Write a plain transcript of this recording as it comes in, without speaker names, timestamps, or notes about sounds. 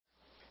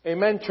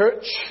Amen,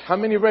 church. How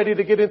many ready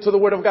to get into the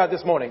Word of God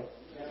this morning?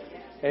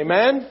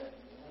 Amen.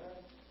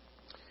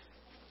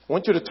 I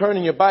want you to turn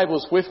in your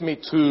Bibles with me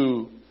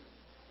to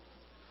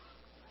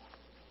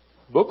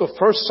book of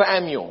 1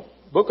 Samuel.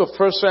 Book of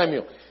 1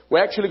 Samuel.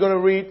 We're actually going to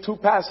read two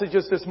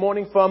passages this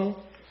morning from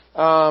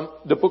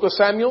the book of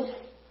Samuel,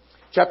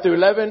 chapter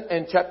 11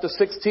 and chapter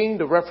 16.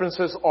 The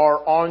references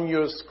are on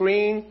your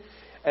screen.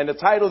 And the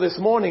title this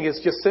morning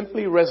is just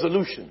simply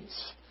Resolutions.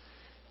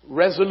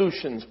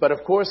 Resolutions. But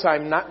of course,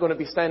 I'm not going to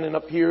be standing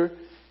up here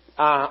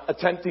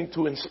attempting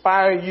to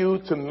inspire you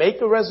to make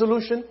a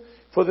resolution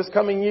for this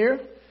coming year.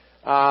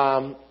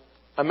 I'm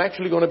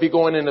actually going to be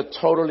going in a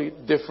totally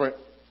different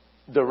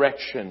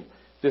direction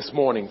this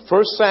morning.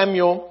 1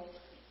 Samuel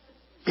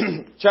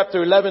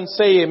chapter 11.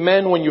 Say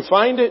amen when you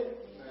find it.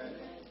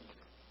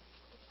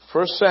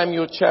 1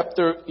 Samuel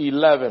chapter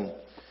 11.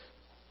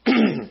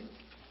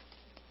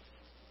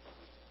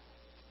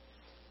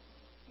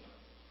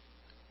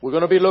 We're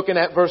going to be looking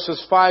at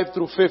verses 5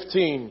 through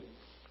 15.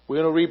 We're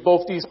going to read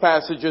both these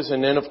passages,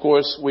 and then, of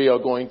course, we are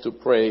going to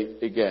pray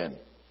again.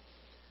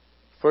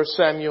 1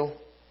 Samuel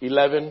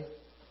 11.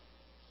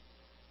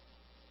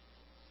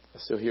 I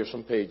still hear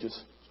some pages,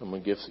 so I'm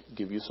going to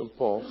give you some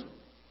pause.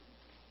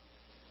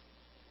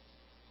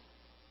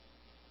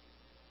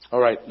 All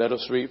right, let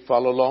us read.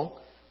 Follow along.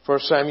 1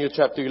 Samuel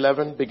chapter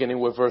 11, beginning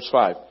with verse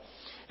 5.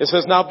 It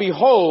says, Now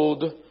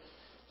behold,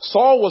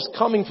 Saul was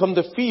coming from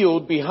the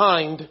field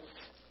behind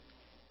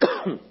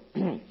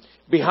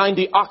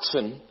the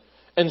oxen,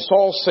 and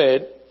Saul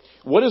said,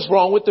 What is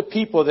wrong with the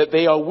people that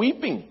they are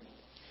weeping?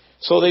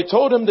 So they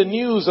told him the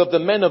news of the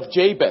men of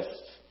Jabesh,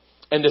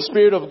 and the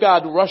Spirit of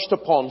God rushed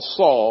upon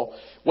Saul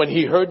when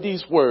he heard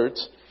these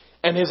words,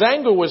 and his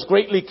anger was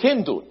greatly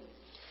kindled.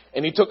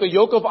 And he took a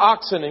yoke of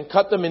oxen and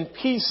cut them in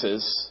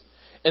pieces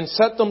and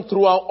set them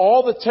throughout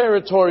all the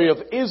territory of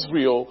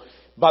Israel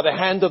by the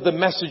hand of the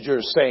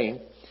messengers, saying,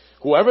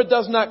 Whoever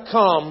does not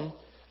come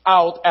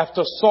out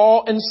after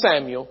Saul and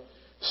Samuel,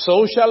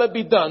 so shall it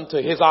be done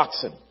to his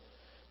oxen.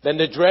 Then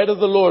the dread of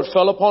the Lord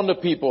fell upon the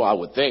people, I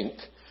would think.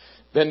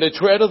 Then the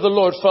dread of the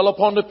Lord fell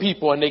upon the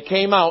people, and they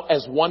came out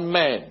as one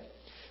man.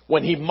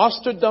 When he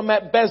mustered them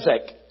at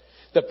Bezek,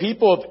 the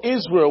people of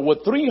Israel were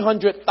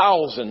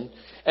 300,000,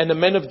 and the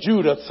men of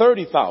Judah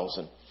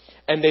 30,000.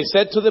 And they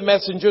said to the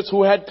messengers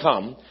who had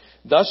come,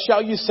 Thus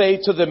shall you say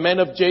to the men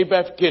of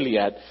Jabesh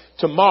Gilead,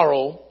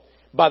 Tomorrow,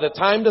 by the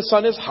time the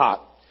sun is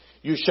hot,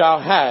 you shall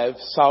have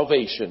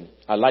salvation.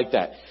 I like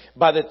that.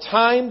 By the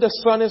time the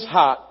sun is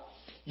hot,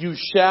 you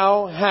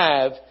shall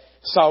have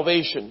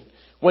salvation.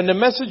 When the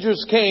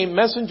messengers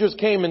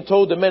came and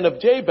told the men of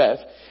Jabesh,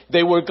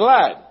 they were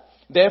glad.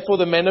 Therefore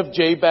the men of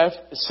Jabesh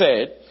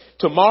said,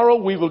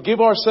 Tomorrow we will give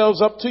ourselves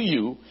up to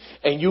you,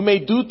 and you may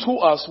do to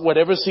us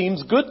whatever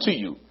seems good to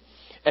you.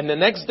 And the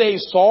next day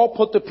Saul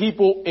put the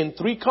people in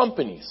 3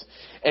 companies,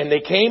 and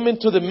they came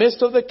into the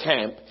midst of the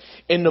camp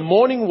in the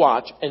morning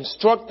watch and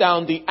struck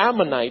down the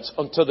Ammonites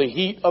until the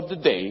heat of the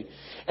day.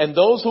 And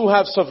those who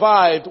have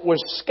survived were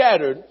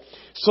scattered,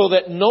 so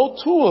that no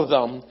 2 of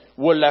them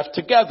were left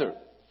together.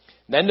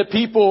 Then the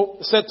people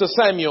said to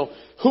Samuel,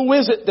 Who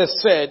is it that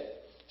said,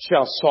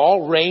 Shall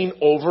Saul reign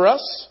over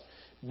us?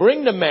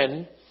 Bring the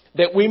men,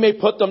 that we may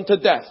put them to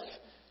death.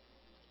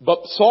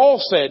 But Saul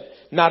said,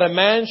 Not a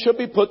man shall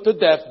be put to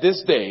death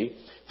this day,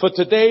 for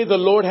today the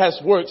Lord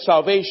has worked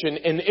salvation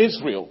in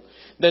Israel.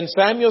 Then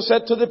Samuel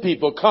said to the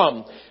people,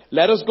 Come,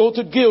 let us go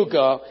to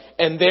Gilgal,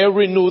 and there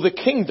renew the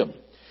kingdom.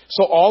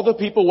 So all the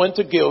people went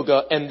to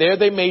Gilgal, and there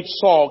they made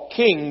Saul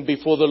king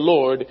before the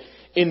Lord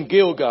in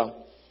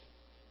Gilgal.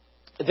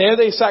 There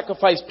they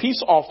sacrificed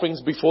peace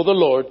offerings before the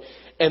Lord,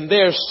 and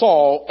there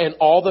Saul and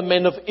all the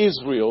men of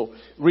Israel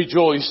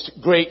rejoiced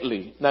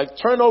greatly. Now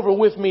turn over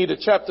with me to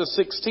chapter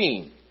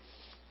 16,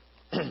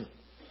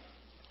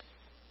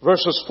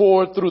 verses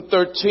 4 through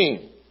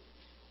 13.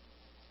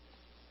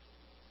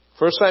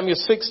 1 Samuel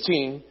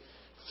 16,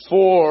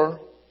 4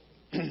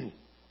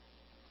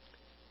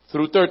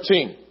 through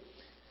 13.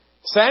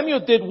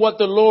 Samuel did what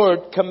the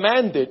Lord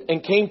commanded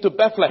and came to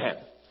Bethlehem.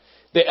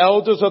 The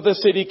elders of the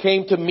city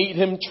came to meet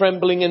him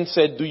trembling and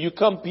said, Do you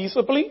come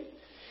peaceably?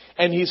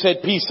 And he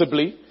said,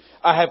 Peaceably,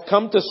 I have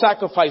come to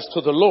sacrifice to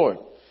the Lord.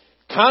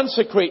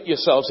 Consecrate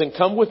yourselves and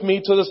come with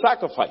me to the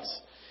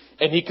sacrifice.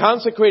 And he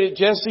consecrated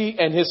Jesse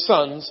and his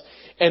sons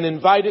and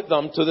invited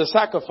them to the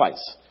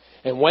sacrifice.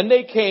 And when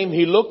they came,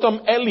 he looked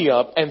on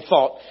Eliab and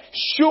thought,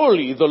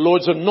 Surely the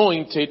Lord's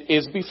anointed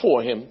is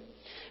before him.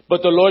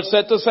 But the Lord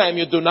said to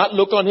Samuel, Do not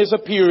look on his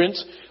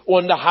appearance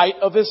or on the height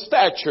of his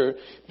stature,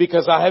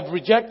 because I have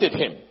rejected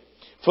him.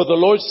 For the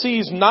Lord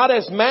sees not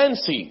as man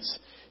sees.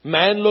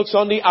 Man looks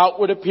on the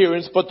outward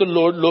appearance, but the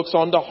Lord looks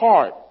on the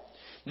heart.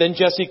 Then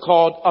Jesse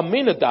called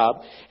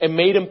Aminadab and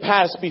made him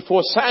pass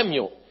before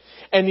Samuel.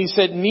 And he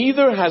said,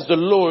 Neither has the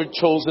Lord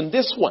chosen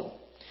this one.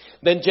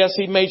 Then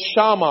Jesse made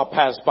Shammah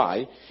pass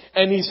by,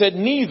 and he said,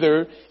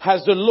 Neither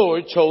has the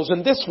Lord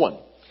chosen this one.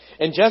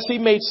 And Jesse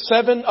made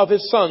 7 of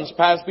his sons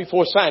pass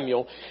before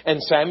Samuel.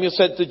 And Samuel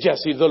said to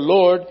Jesse, The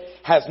Lord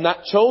has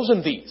not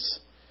chosen these.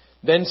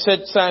 Then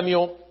said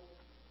Samuel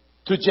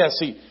to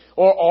Jesse,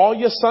 Or all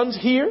your sons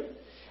here?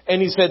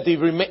 And he said,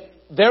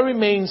 there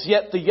remains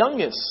yet the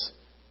youngest.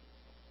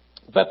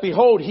 But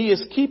behold, he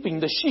is keeping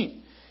the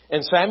sheep.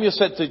 And Samuel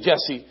said to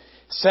Jesse,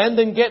 send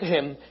and get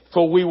him,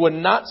 for we will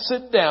not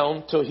sit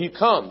down till he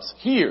comes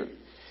here.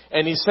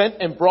 And he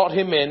sent and brought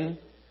him in.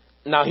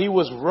 Now he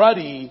was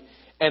ruddy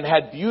and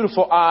had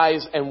beautiful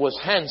eyes and was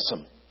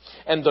handsome.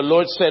 And the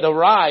Lord said,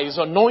 arise,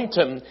 anoint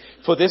him,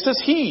 for this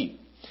is he.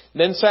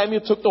 Then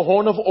Samuel took the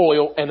horn of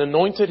oil and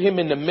anointed him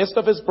in the midst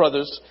of his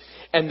brothers.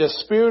 And the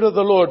Spirit of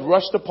the Lord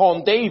rushed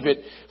upon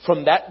David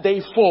from that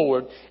day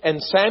forward.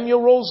 And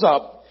Samuel rose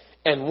up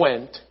and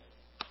went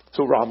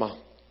to Ramah.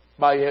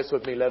 Bow your heads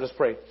with me. Let us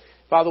pray.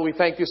 Father, we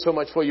thank you so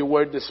much for your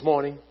word this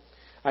morning.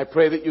 I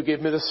pray that you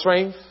give me the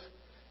strength.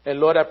 And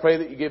Lord, I pray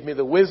that you give me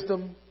the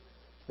wisdom,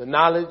 the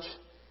knowledge,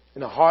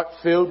 and a heart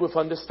filled with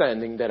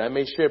understanding that I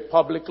may share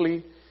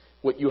publicly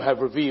what you have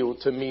revealed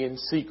to me in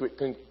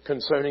secret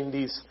concerning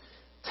these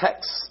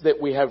texts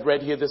that we have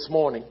read here this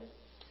morning.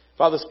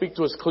 Father, speak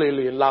to us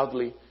clearly and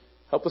loudly.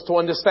 Help us to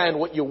understand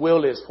what your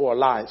will is for our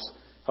lives.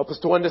 Help us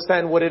to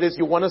understand what it is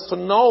you want us to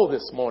know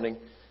this morning.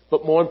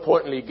 But more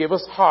importantly, give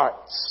us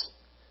hearts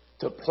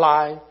to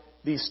apply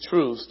these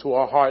truths to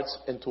our hearts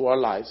and to our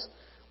lives.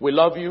 We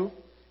love you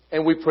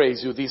and we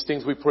praise you. These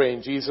things we pray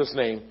in Jesus'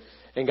 name.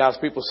 And God's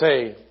people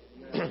say,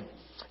 Amen.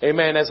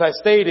 Amen. As I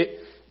stated,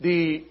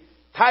 the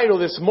title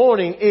this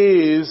morning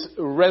is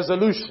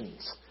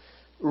Resolutions.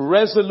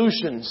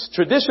 Resolutions.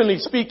 Traditionally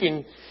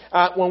speaking,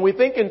 when we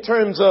think in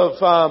terms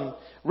of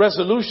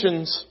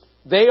resolutions,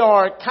 they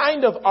are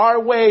kind of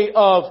our way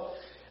of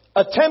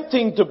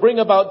attempting to bring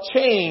about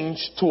change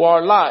to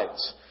our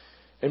lives.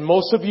 And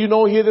most of you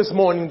know here this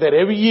morning that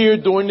every year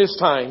during this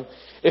time,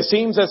 it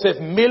seems as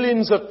if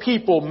millions of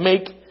people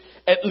make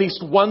at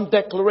least one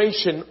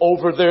declaration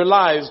over their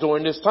lives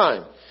during this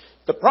time.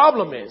 The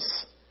problem is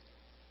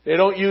they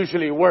don't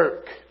usually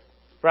work,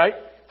 right?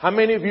 How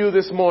many of you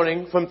this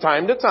morning, from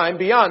time to time,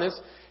 be honest,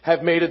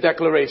 have made a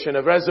declaration,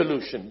 a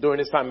resolution during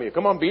this time of year?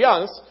 Come on, be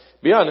honest.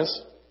 Be honest.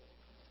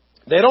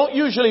 They don't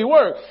usually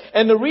work.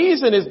 And the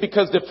reason is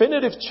because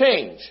definitive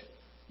change,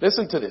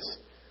 listen to this.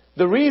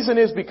 The reason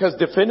is because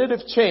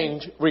definitive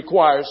change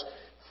requires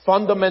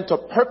fundamental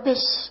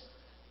purpose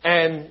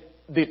and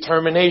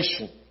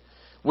determination.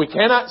 We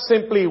cannot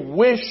simply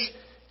wish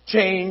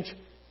change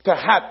to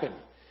happen.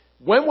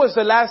 When was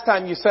the last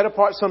time you set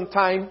apart some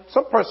time,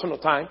 some personal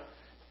time,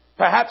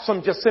 perhaps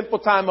some just simple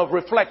time of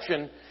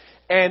reflection,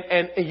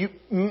 and you,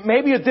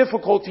 maybe a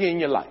difficulty in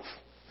your life,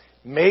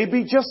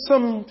 maybe just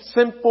some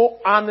simple,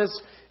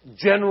 honest,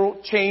 general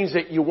change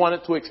that you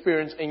wanted to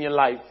experience in your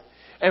life,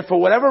 and for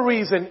whatever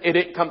reason, it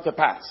didn't come to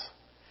pass?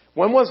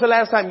 When was the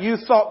last time you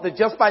thought that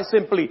just by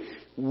simply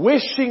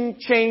wishing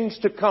change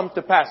to come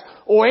to pass,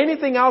 or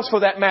anything else for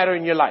that matter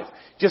in your life,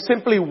 just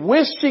simply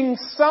wishing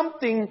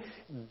something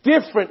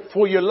different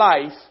for your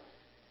life,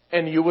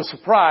 and you were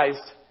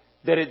surprised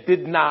that it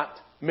did not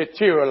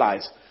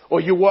materialize, or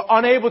you were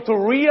unable to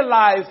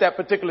realize that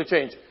particular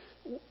change?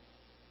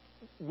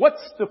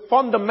 What's the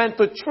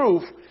fundamental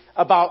truth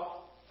about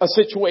a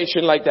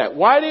situation like that?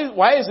 Why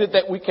is it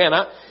that we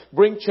cannot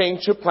bring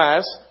change to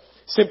pass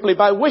simply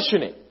by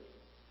wishing it?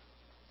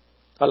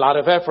 A lot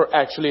of effort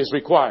actually is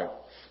required.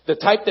 The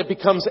type that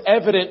becomes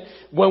evident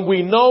when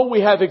we know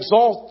we have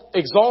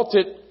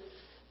exhausted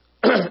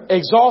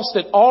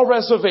all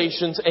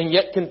reservations and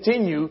yet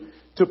continue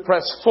to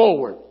press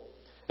forward.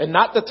 And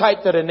not the type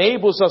that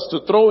enables us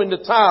to throw in the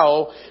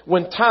towel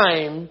when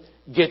time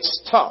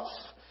gets tough.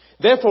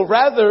 Therefore,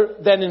 rather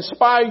than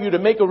inspire you to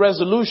make a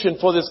resolution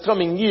for this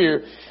coming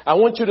year, I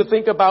want you to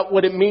think about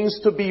what it means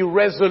to be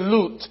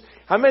resolute.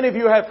 How many of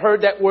you have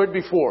heard that word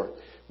before?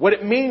 What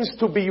it means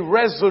to be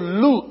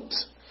resolute.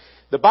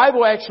 The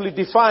Bible actually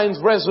defines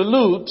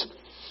resolute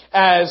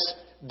as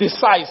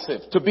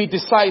decisive, to be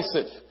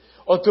decisive,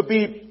 or to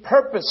be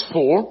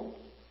purposeful,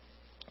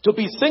 to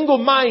be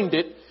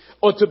single-minded,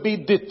 or to be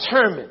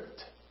determined.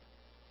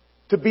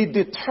 To be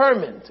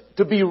determined,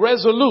 to be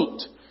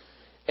resolute.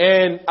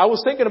 And I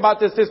was thinking about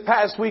this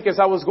past week as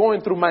I was going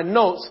through my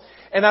notes,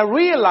 and I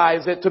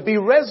realized that to be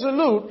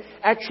resolute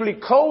actually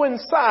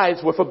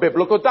coincides with a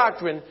biblical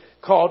doctrine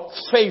called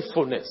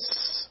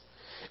faithfulness.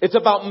 It's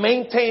about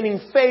maintaining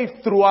faith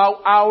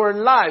throughout our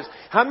lives.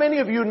 How many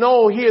of you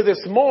know here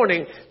this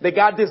morning that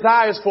God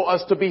desires for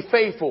us to be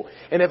faithful?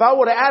 And if I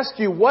were to ask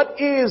you,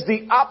 what is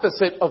the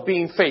opposite of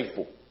being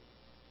faithful?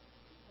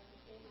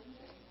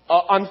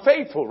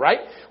 Unfaithful, right?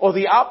 Or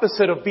the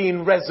opposite of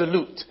being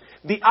resolute.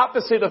 The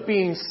opposite of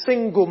being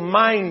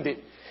single-minded.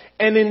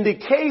 And in the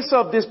case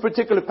of this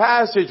particular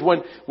passage,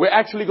 when we're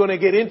actually going to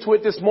get into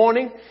it this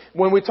morning,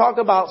 when we talk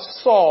about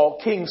Saul,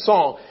 King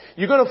Saul,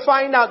 you're going to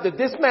find out that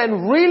this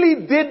man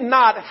really did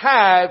not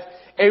have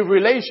a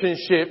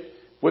relationship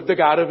with the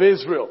God of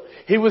Israel.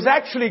 He was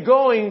actually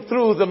going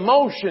through the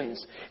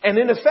motions. And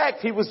in effect,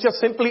 he was just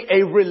simply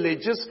a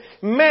religious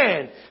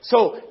man.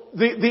 So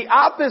the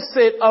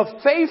opposite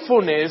of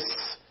faithfulness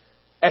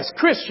as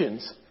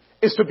Christians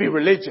is to be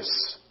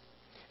religious.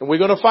 And we're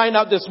going to find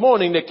out this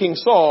morning that King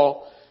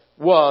Saul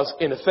was,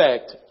 in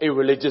effect, a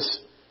religious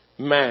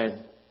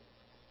man.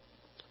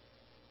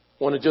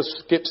 want to just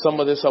skip some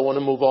of this. I want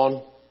to move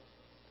on.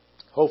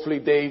 Hopefully,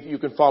 Dave, you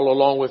can follow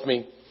along with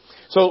me.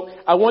 So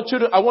I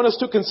want us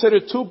to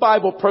consider two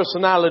Bible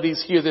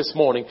personalities here this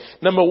morning.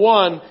 Number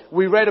one,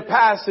 we read a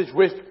passage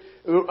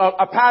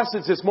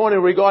this morning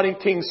regarding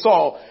King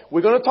Saul.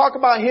 We're going to talk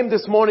about him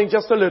this morning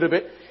just a little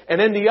bit.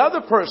 And then the other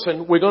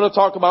person, we're going to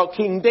talk about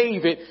King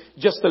David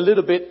just a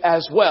little bit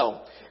as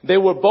well. They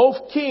were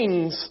both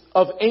kings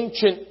of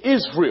ancient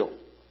Israel.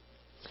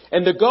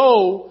 And the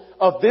goal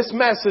of this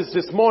message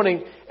this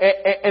morning,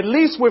 at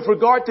least with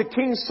regard to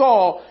King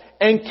Saul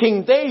and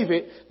King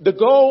David, the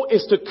goal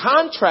is to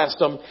contrast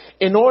them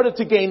in order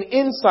to gain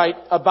insight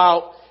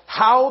about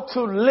how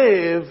to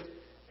live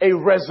a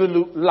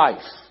resolute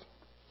life,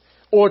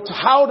 or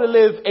how to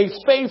live a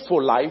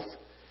faithful life,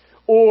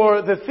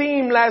 or the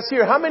theme last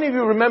year. How many of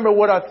you remember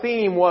what our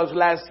theme was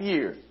last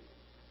year?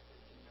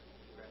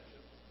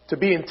 To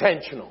be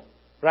intentional,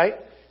 right?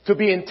 To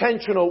be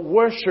intentional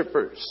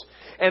worshipers.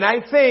 And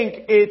I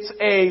think it's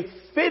a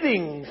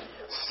fitting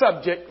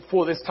subject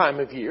for this time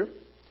of year.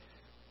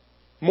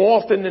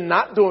 More often than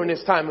not during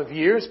this time of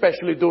year,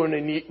 especially during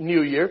the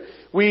new year,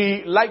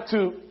 we like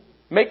to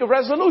make a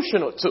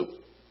resolution or two,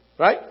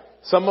 right?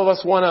 Some of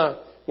us want a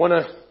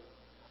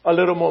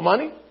little more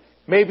money,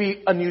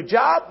 maybe a new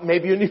job,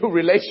 maybe a new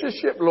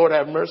relationship. Lord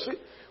have mercy.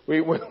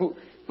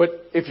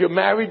 But if you're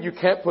married, you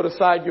can't put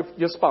aside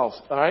your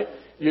spouse, all right?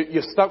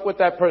 You're stuck with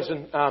that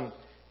person.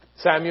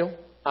 Samuel,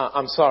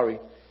 I'm sorry.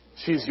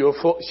 She's yours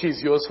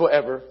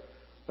forever.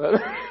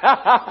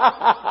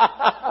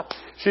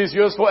 She's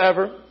yours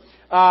forever.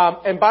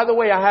 And by the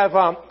way, I have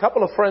a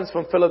couple of friends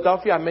from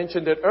Philadelphia. I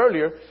mentioned it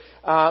earlier.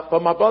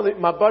 But my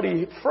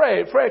buddy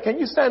Fred, can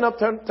you stand up?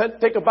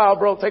 Take a bow,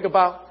 bro. Take a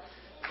bow.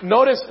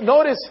 Notice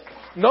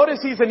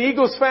he's an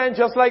Eagles fan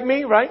just like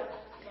me, right?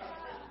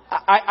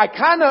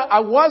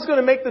 I was going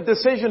to make the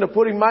decision of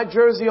putting my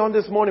jersey on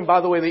this morning.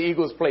 By the way, the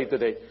Eagles played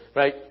today,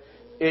 right?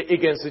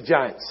 Against the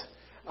Giants.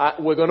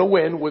 We're going to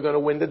win. We're going to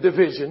win the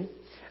division.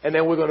 And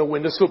then we're going to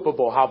win the Super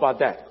Bowl. How about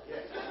that?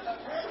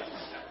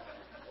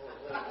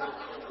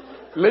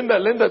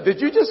 Linda, did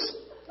you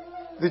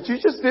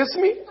just diss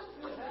me?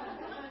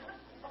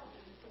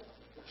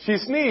 She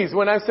sneezed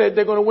when I said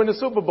they're going to win the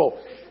Super Bowl.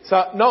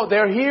 So, no,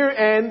 they're here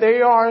and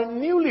they are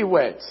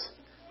newlyweds,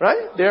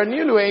 right? They're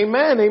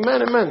newlyweds.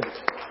 Amen.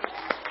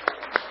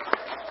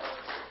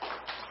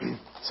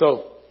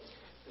 So,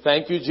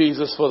 thank you,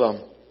 Jesus, for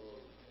them.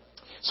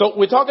 So,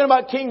 we're talking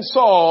about King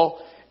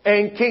Saul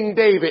and King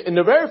David. And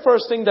the very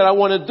first thing that I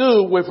want to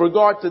do with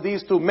regard to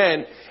these two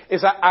men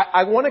is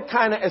I want to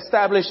kind of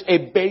establish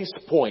a base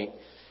point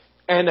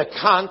and a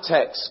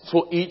context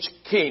for each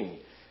king.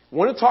 I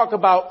want to talk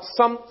about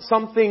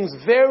some things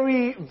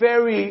very,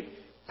 very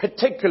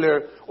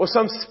particular, or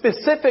some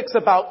specifics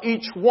about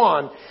each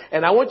one.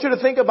 And I want you to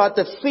think about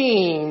the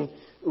theme,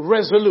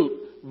 resolute.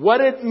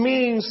 What it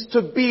means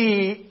to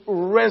be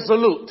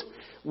resolute.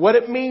 What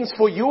it means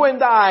for you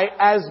and I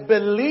as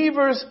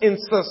believers in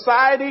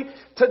society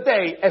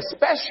today,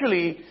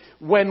 especially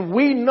when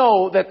we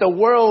know that the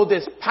world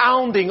is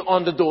pounding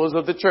on the doors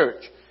of the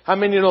church. How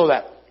many know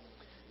that?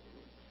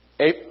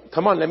 Hey,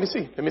 come on, let me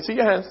see. Let me see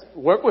your hands.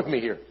 Work with me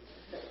here.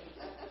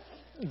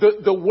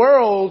 The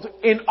world,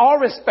 in all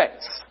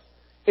respects,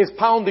 is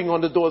pounding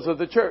on the doors of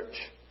the church.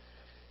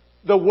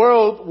 The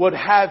world would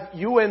have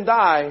you and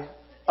I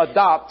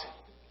adopt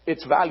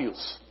its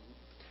values.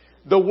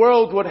 The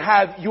world would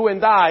have you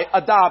and I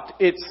adopt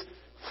its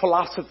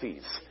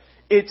philosophies,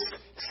 its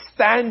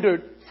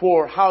standard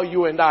for how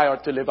you and I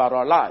are to live out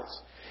our lives.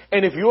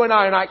 And if you and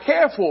I are not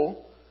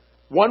careful,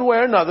 one way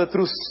or another,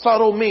 through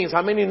subtle means,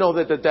 how many know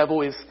that the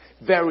devil is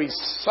very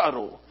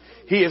subtle?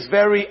 He is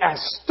very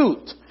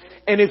astute.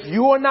 And if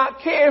you are not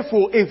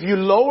careful, if you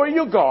lower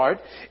your guard,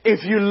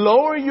 if you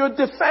lower your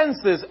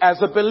defenses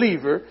as a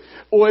believer,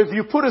 or if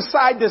you put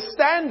aside the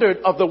standard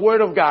of the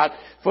Word of God,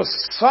 for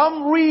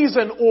some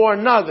reason or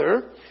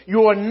another,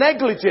 you are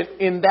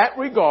negligent in that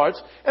regard.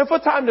 And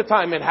from time to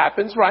time it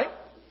happens, right?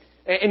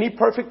 Any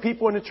perfect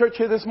people in the church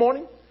here this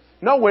morning?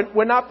 No,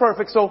 we're not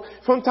perfect. So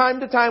from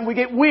time to time we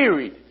get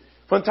wearied.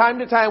 From time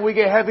to time we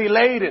get heavy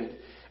laden.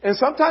 And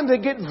sometimes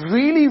it gets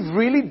really,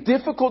 really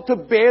difficult to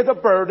bear the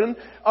burden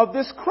of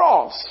this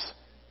cross.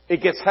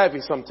 It gets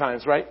heavy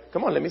sometimes, right?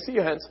 Come on, let me see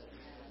your hands.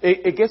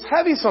 It gets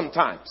heavy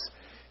sometimes.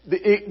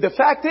 The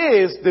fact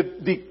is,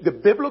 the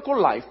biblical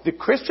life, the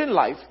Christian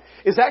life,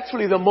 is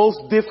actually the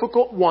most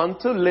difficult one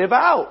to live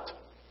out.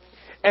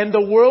 And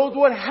the world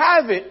would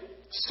have it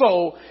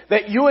so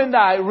that you and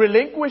I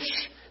relinquish,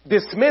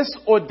 dismiss,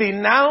 or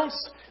denounce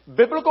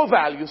biblical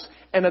values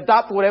and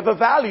adopt whatever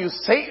values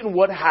Satan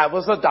would have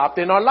us adopt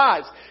in our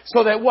lives.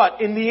 So that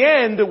what? In the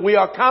end, we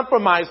are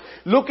compromised,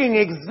 looking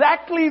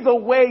exactly the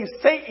way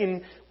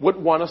Satan would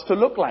want us to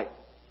look like.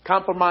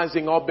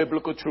 Compromising all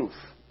biblical truth.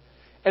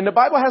 And the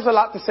Bible has a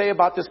lot to say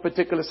about this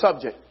particular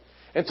subject.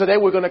 And today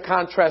we're going to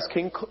contrast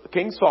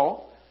King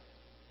Saul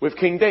with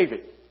King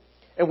David.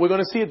 And we're going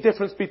to see a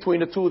difference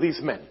between the two of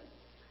these men.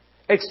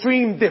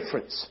 Extreme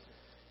difference.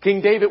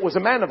 King David was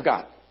a man of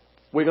God.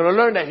 We're going to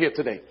learn that here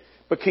today.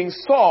 But King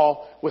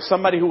Saul was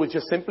somebody who was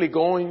just simply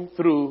going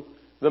through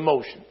the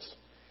motions.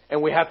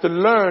 And we have to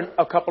learn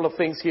a couple of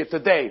things here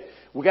today.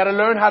 We got to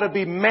learn how to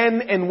be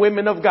men and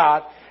women of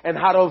God and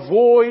how to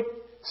avoid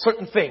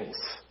certain things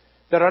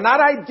that are not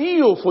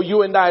ideal for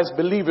you and I as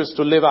believers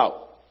to live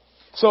out.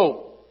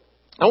 So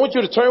I want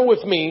you to turn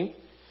with me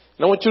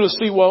and I want you to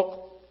see,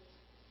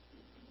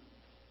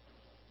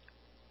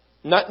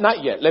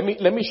 not yet. Let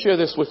me share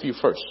this with you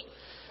first.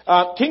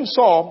 King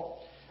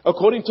Saul,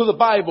 according to the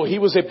Bible, he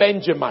was a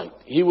Benjamite.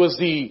 He was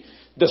the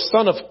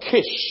son of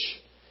Kish.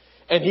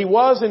 And he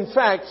was, in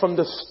fact, from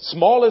the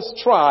smallest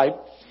tribe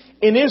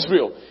in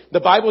Israel. The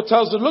Bible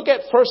tells us, look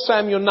at 1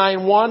 Samuel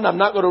 9:1. I'm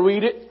not going to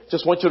read it.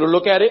 Just want you to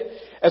look at it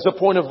as a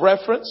point of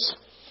reference.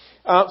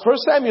 1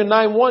 Samuel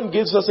 9:1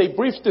 gives us a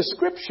brief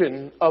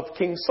description of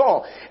King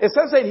Saul. It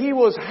says that he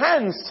was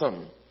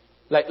handsome.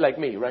 Like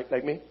me, right?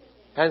 Like me?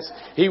 Handsome.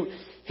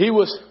 He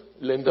was,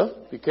 Linda,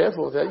 be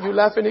careful. Are you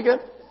laughing again?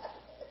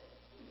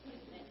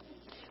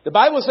 The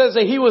Bible says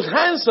that he was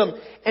handsome,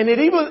 and it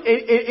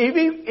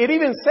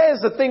even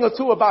says a thing or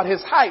two about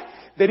his height,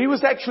 that he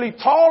was actually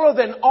taller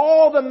than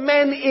all the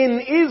men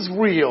in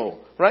Israel,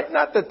 right?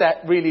 Not that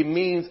that really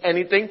means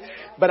anything,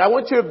 but I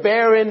want you to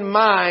bear in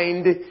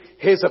mind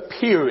his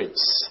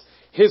appearance,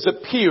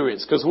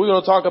 because we're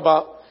going to talk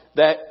about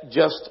that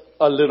just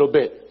a little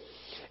bit.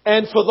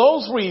 And for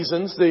those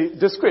reasons, the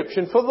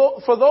description,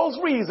 for those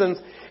reasons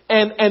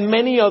and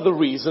many other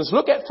reasons,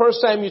 look at 1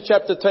 Samuel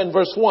chapter 10,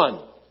 verse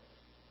 1.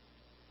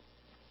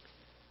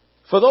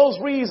 For those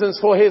reasons,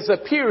 for his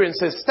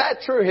appearance, his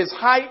stature, his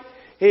height,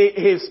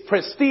 his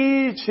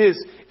prestige,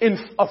 his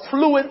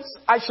affluence,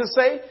 I should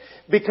say,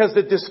 because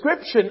the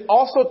description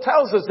also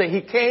tells us that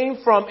he came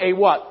from a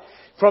what?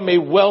 From a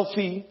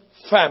wealthy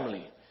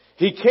family.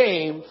 He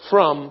came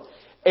from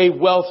a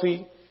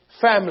wealthy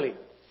family.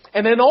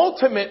 And then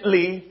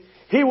ultimately,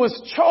 he was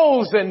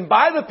chosen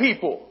by the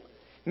people.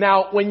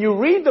 Now, when you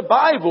read the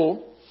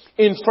Bible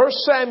in 1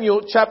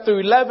 Samuel chapter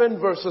 11,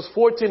 verses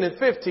 14 and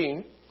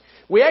 15,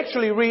 we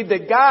actually read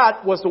that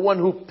God was the one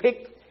who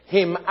picked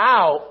him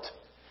out,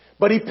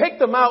 but he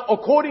picked him out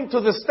according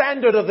to the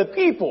standard of the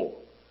people,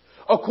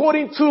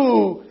 according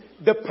to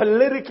the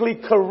politically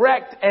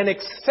correct and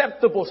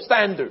acceptable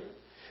standard.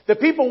 The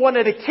people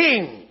wanted a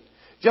king,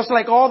 just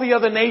like all the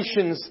other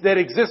nations that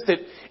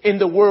existed in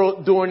the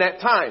world during that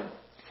time.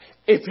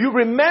 If you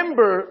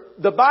remember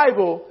the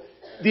Bible,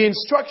 the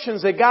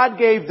instructions that God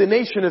gave the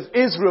nation of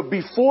Israel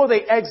before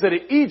they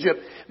exited Egypt,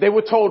 they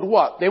were told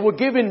what? They were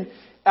given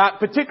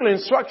particular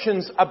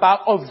instructions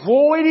about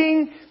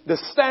avoiding the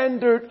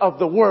standard of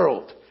the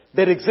world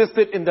that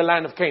existed in the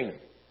land of Canaan.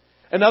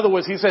 In other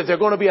words, he says there are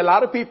going to be a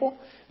lot of people.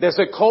 There's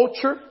a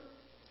culture,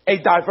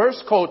 a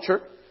diverse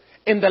culture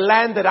in the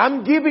land that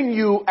I'm giving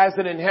you as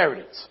an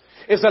inheritance.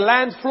 It's a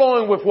land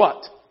flowing with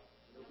what?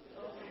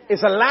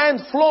 It's a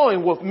land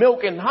flowing with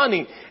milk and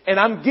honey. And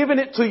I'm giving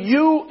it to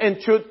you and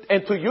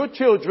to your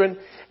children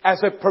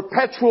as a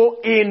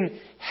perpetual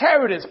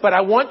inheritance. But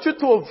I want you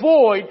to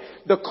avoid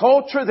the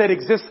culture that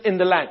exists in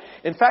the land.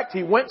 In fact,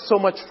 he went so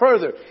much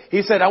further.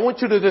 He said, I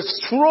want you to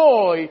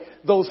destroy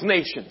those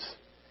nations.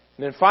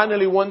 And then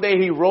finally one day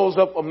he raised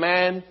up a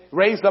man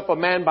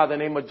by the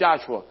name of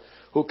Joshua,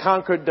 who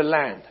conquered the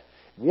land.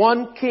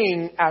 One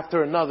king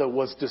after another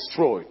was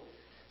destroyed.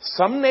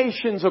 Some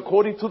nations,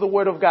 according to the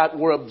word of God,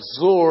 were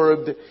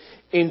absorbed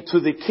into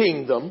the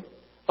kingdom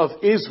of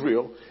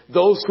Israel.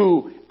 Those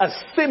who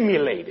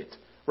assimilated,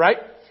 right?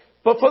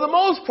 But for the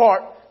most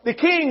part, the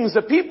kings,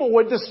 the people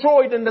were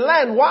destroyed in the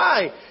land.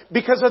 Why?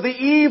 Because of the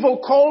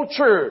evil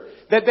culture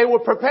that they were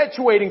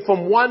perpetuating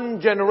from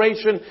one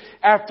generation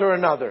after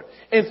another.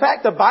 In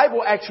fact, the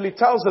Bible actually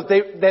tells us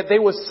that they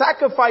were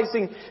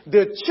sacrificing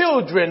their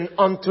children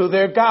unto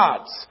their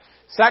gods.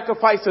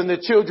 Sacrificing their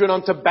children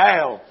unto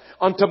Baal,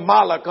 unto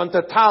Moloch, unto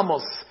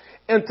Tammuz,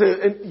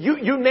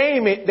 you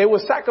name it, they were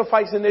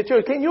sacrificing their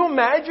children. Can you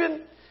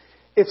imagine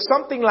if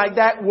something like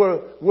that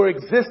were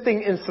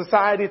existing in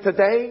society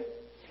today?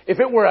 If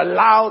it were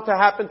allowed to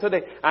happen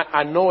today?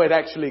 I know it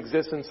actually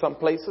exists in some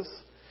places,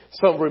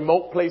 some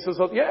remote places.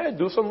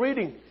 Do some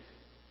reading.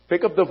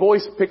 Pick up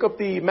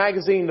the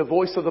magazine, The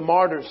Voice of the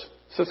Martyrs.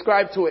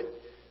 Subscribe to it.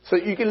 So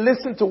you can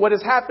listen to what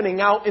is happening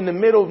out in the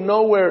middle of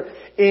nowhere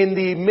in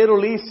the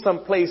Middle East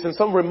someplace, in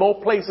some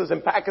remote places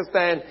in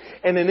Pakistan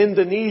and in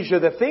Indonesia.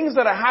 The things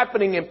that are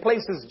happening in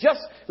places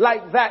just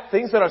like that,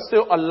 things that are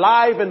still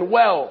alive and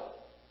well.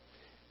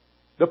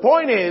 The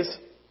point is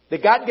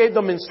that God gave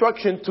them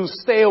instruction to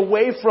stay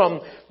away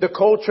from the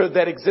culture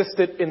that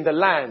existed in the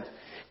land.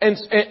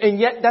 And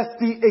yet that's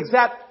the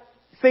exact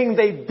thing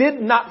they did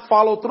not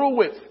follow through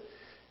with.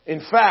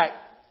 In fact,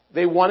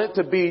 they wanted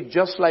to be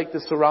just like the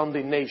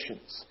surrounding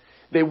nations.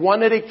 They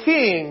wanted a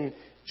king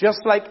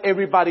just like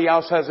everybody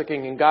else has a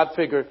king. And God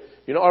figured,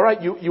 all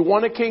right, you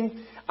want a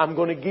king? I'm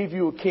going to give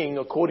you a king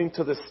according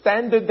to the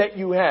standard that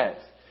you have.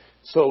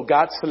 So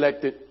God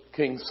selected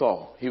King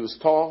Saul. He was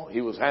tall. He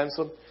was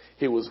handsome.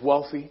 He was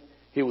wealthy.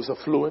 He was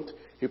affluent.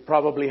 He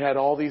probably had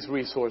all these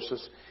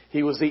resources.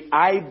 He was the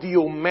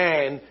ideal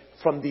man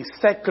from the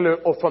secular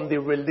or from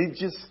the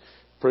religious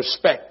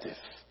perspective.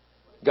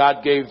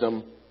 God gave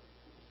them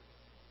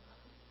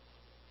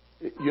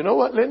You know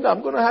what, Linda?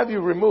 I'm going to have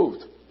you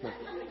removed.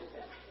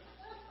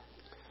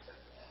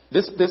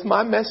 This is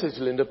my message,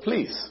 Linda,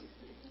 please.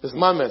 This is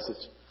my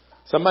message.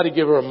 Somebody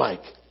give her a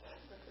mic.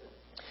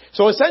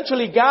 So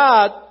essentially,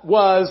 God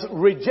was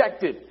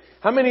rejected.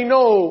 How many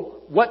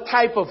know what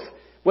type of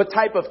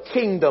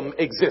kingdom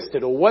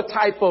existed, or what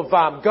type of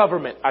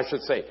government, I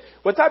should say?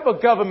 What type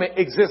of government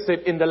existed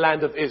in the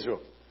land of Israel?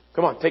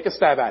 Come on, take a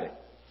stab at it.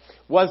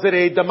 Was it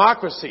a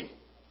democracy?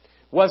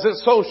 Was it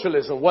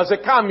socialism? Was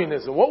it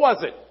communism? What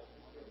was it?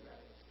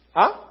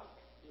 Huh?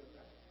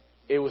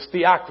 It was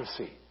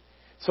theocracy.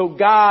 So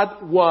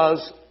God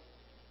was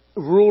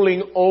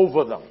ruling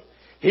over them.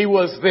 He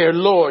was their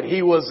Lord.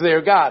 He was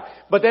their God.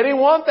 But they didn't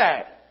want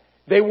that.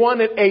 They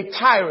wanted a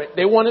tyrant.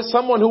 They wanted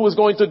someone who was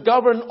going to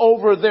govern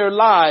over their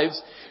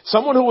lives,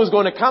 someone who was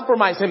going to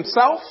compromise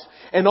himself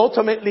and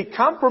ultimately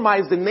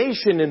compromise the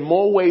nation in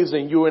more ways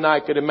than you and I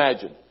could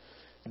imagine.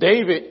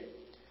 David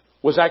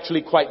was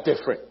actually quite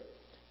different.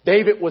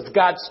 David was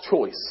God's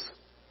choice,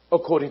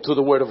 according to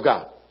the Word of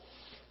God.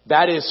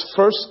 That is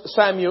 1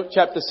 Samuel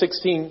chapter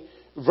 16,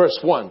 verse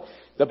 1.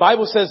 The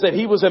Bible says that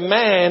he was a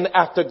man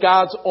after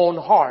God's own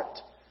heart.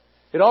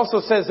 It also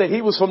says that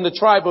he was from the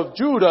tribe of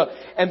Judah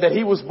and that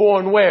he was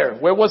born where?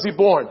 Where was he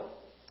born?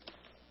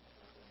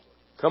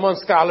 Come on,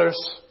 scholars.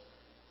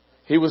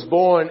 He was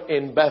born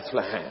in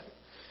Bethlehem.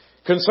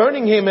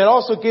 Concerning him, it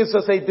also gives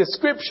us a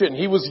description.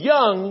 He was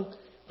young,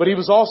 but he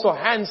was also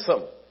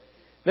handsome.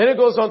 Then it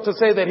goes on to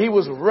say that he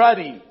was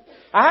ruddy.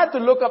 I had to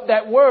look up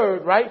that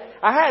word, right?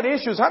 I had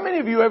issues. How many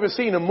of you ever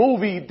seen a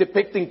movie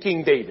depicting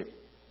King David?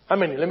 How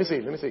many? Let me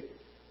see.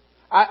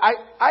 I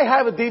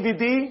have a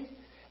DVD,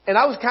 and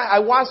I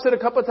watched it a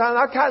couple of times.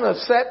 I kind of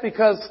upset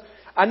because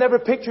I never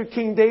pictured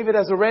King David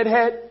as a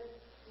redhead.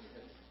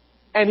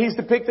 And he's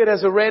depicted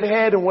as a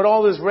redhead and with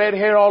all this red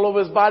hair all over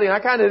his body. And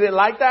I kind of didn't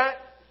like that,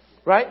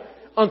 right?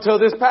 Until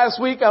this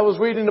past week, I was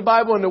reading the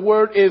Bible and the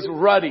word is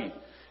ruddy.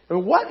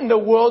 And what in the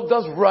world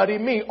does ruddy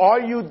mean?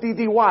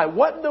 R-U-D-D-Y.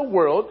 What in the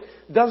world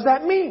does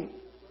that mean?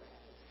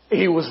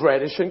 He was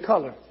reddish in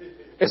color.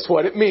 It's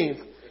what it means.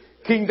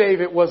 King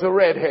David was a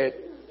redhead.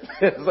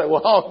 It's like,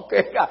 well,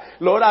 okay,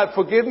 Lord,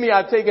 forgive me.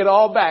 I take it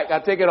all back. I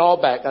take it all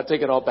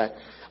back.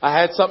 I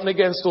had something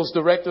against those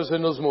directors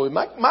in those movies.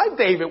 My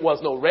David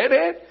was no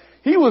redhead.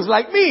 He was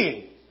like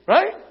me,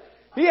 right?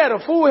 He had a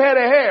full head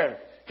of hair.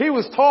 He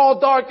was tall,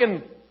 dark,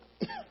 and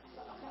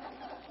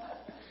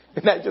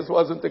that just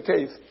wasn't the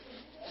case.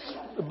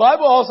 The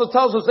Bible also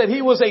tells us that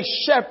he was a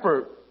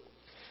shepherd.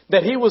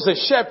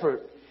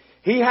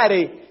 He had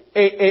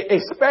a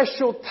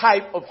special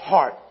type of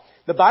heart.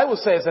 The Bible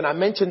says, and I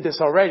mentioned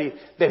this already,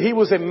 that he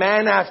was a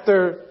man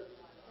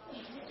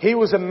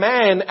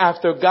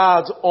after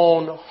God's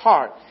own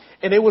heart.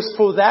 And it was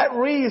for that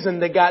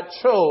reason that God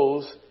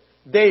chose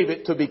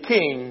David to be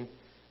king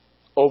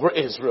over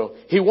Israel.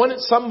 He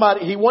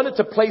wanted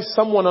to place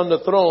someone on the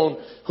throne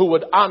who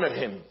would honor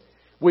him.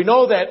 We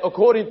know that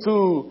according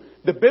to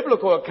the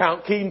biblical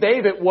account, King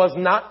David was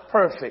not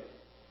perfect.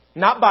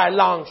 Not by a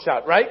long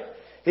shot, right?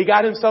 He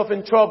got himself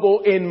in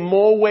trouble in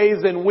more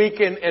ways than we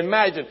can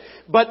imagine.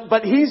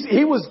 But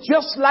he was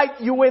just like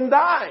you and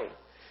I.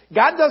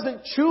 God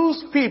doesn't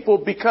choose people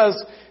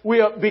because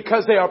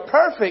they are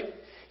perfect.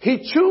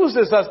 He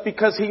chooses us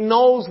because he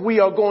knows we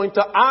are going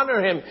to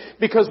honor him,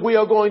 because we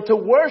are going to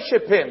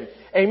worship him.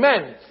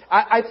 Amen.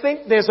 I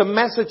think there's a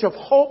message of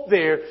hope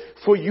there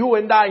for you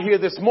and I here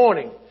this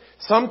morning.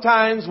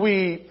 Sometimes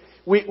we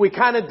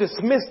kind of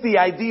dismiss the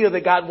idea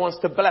that God wants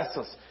to bless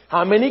us.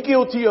 How many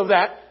guilty of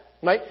that?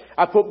 Right?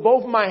 I put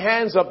both my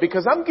hands up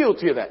because I'm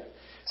guilty of that.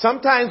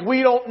 Sometimes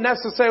we don't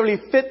necessarily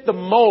fit the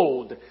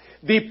mold,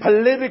 the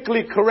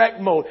politically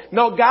correct mold.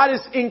 No, God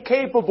is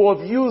incapable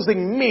of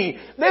using me.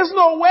 There's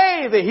no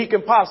way that he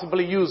can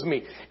possibly use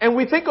me. And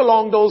we think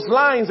along those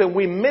lines and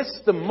we miss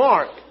the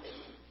mark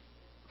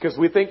because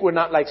we think we're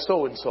not like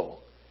so-and-so.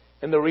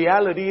 And the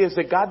reality is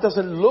that God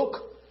doesn't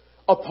look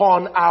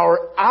upon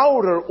our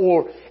outer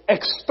or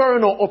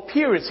external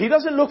appearance. He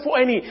doesn't look for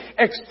any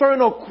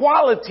external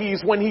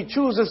qualities when he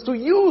chooses to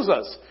use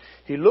us.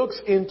 He looks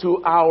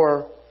into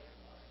our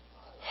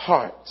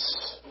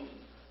hearts.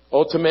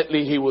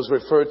 Ultimately, he was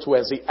referred to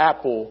as the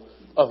apple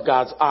of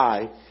God's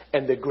eye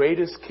and the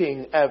greatest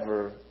king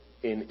ever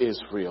in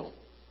Israel.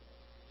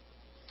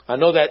 I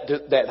know that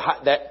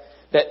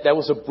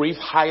was a brief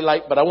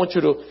highlight, but I want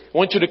you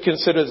to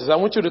consider this. I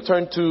want you to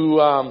turn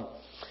to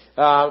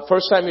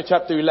 1 Samuel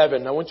chapter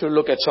 11. I want you to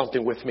look at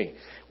something with me.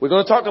 We're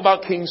going to talk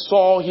about King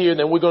Saul here, and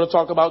then we're going to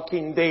talk about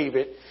King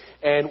David.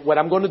 And what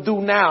I'm going to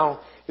do now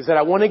is that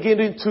I want to get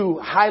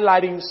into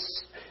highlighting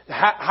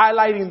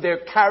their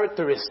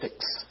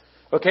characteristics.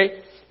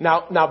 Okay?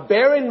 Now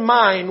bear in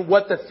mind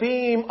what the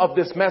theme of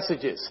this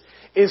message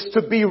is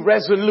to be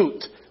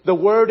resolute. The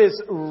word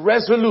is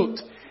resolute.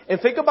 And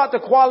think about the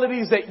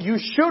qualities that you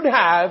should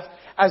have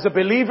as a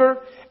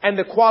believer and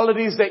the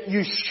qualities that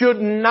you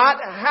should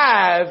not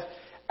have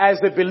as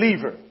a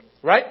believer,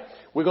 right?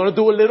 We're going to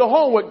do a little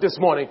homework this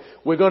morning.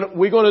 We're going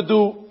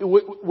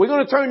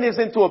to turn this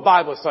into a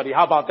Bible study.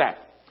 How about that?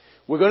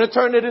 We're going to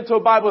turn it into a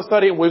Bible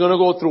study and we're going to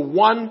go through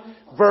one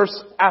verse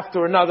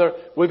after another.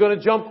 We're going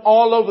to jump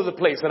all over the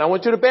place. And I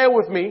want you to bear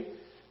with me,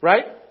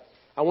 right?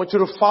 I want you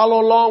to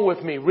follow along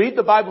with me. Read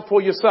the Bible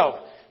for yourself.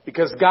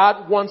 Because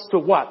God wants to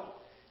what?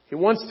 He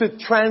wants to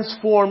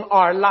transform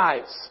our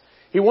lives.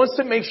 He wants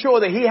to make sure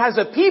that He has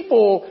a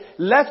people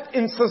left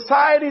in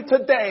society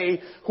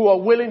today who are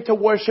willing to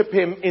worship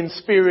Him in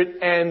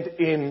spirit and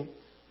in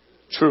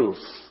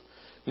truth.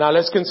 Now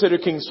let's consider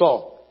King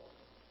Saul.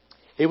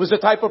 He was the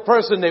type of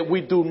person that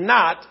we do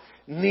not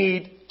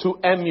need to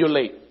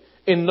emulate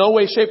in no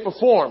way, shape, or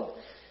form.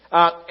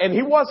 And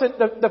he wasn't,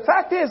 the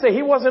fact is that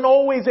he wasn't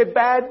always a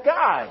bad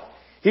guy.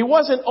 He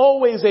wasn't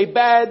always a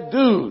bad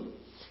dude.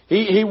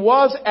 He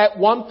was at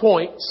one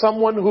point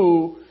someone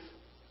who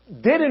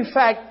did in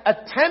fact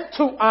attempt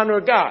to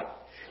honor God.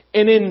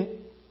 And in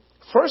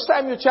 1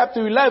 Samuel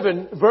chapter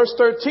 11 verse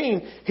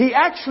 13, he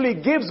actually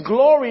gives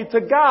glory to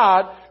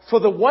God for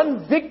the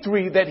one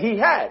victory that he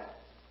had.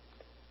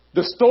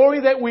 The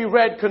story that we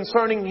read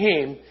concerning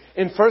him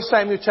in 1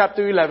 Samuel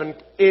chapter 11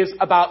 is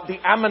about the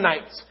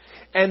Ammonites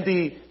and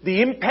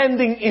the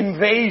impending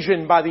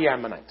invasion by the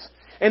Ammonites.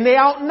 And they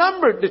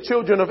outnumbered the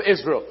children of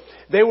Israel.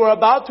 They were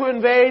about to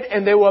invade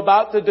and they were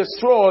about to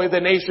destroy the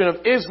nation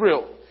of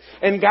Israel.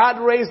 And God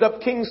raised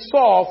up King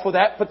Saul for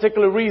that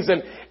particular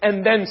reason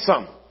and then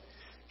some.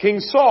 King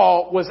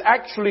Saul was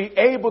actually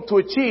able to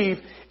achieve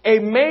a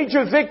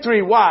major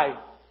victory. Why?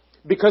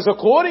 Because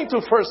according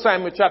to 1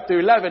 Samuel chapter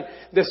 11,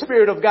 the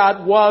Spirit of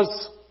God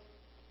was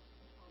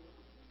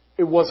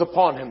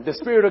upon him. The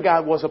Spirit of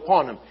God was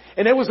upon him.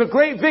 And it was a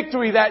great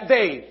victory that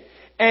day.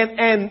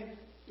 And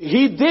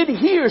he did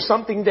hear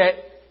something that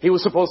he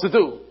was supposed to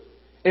do.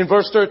 In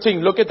verse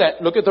 13, look at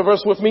that. Look at the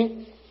verse with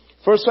me.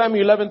 1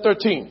 Samuel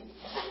 11:13.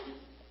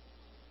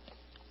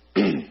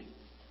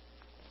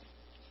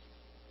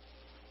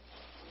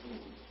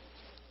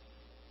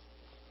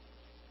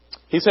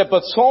 He said,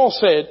 but Saul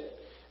said,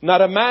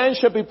 not a man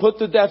shall be put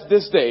to death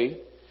this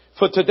day,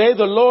 for today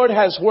the Lord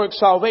has worked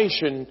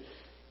salvation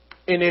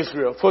in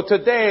Israel. For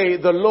today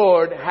the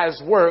Lord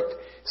has worked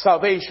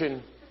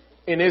salvation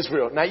in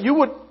Israel. Now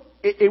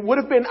it would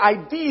have been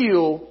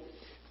ideal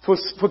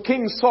for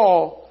King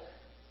Saul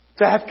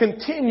to have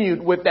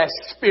continued with that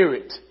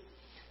spirit,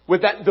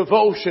 with that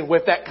devotion,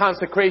 with that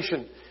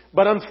consecration.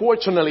 But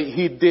unfortunately,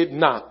 he did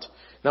not.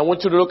 Now I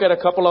want you to look at a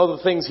couple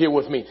other things here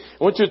with me.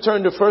 I want you to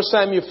turn to 1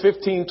 Samuel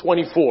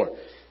 15:24.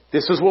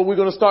 This is where we're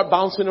going to start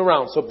bouncing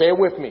around. So bear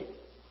with me.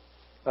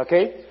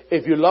 Okay?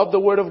 If you love the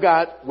Word of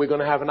God, we're going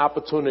to have an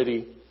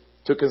opportunity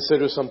to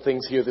consider some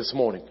things here this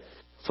morning.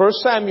 1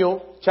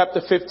 Samuel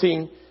chapter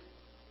 15,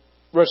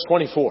 verse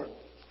 24.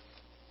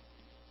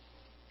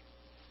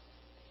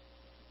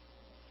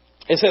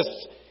 It says,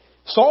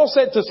 Saul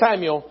said to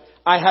Samuel,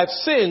 I have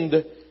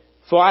sinned,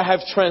 for I have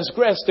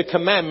transgressed the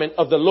commandment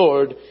of the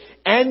Lord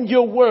and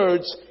your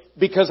words,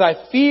 because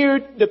I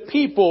feared the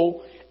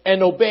people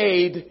and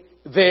obeyed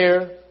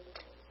their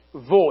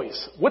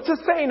voice. What's it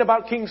saying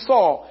about King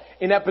Saul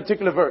in that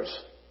particular verse?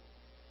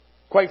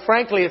 Quite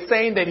frankly, it's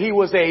saying that he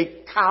was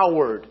a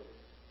coward.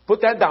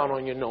 Put that down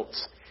on your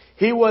notes.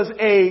 He was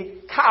a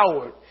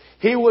coward.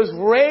 He was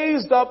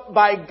raised up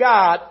by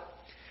God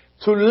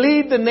to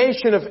lead the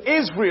nation of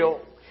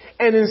Israel.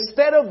 And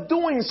instead of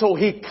doing so,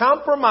 he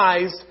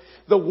compromised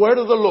the word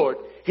of the Lord.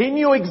 He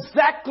knew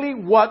exactly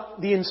what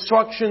the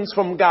instructions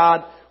from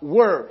God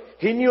were.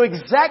 He knew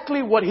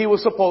exactly what he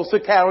was supposed to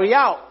carry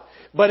out.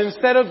 But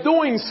instead of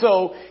doing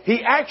so,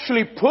 he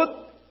actually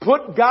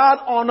put God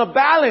on a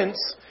balance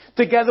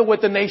together with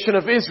the nation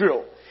of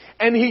Israel.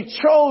 And he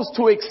chose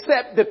to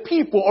accept the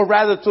people, or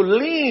rather to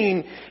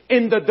lean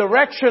in the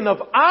direction of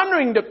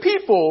honoring the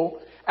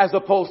people as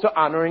opposed to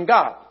honoring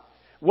God.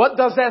 What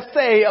does that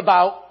say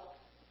about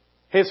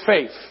his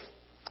faith?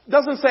 It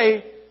doesn't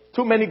say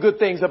too many good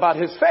things about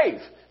his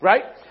faith,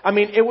 right? I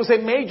mean, it was a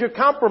major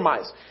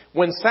compromise.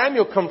 When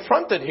Samuel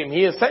confronted him,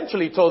 he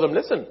essentially told him,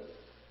 listen,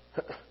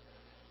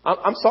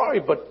 I'm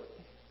sorry, but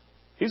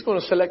he's going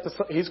to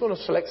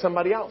select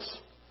somebody else.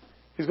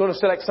 He's going to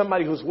select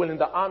somebody who's willing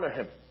to honor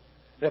him.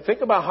 Now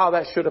think about how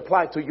that should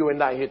apply to you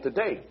and I here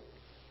today.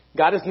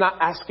 God is not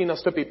asking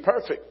us to be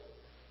perfect,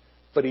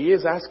 but He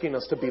is asking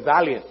us to be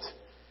valiant.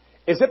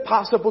 Is it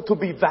possible to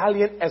be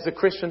valiant as a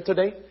Christian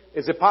today?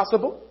 Is it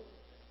possible?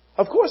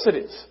 Of course it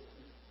is.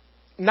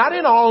 Not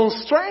in our own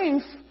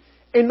strength,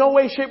 in no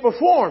way, shape, or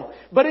form,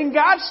 but in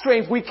God's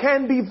strength we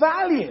can be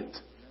valiant,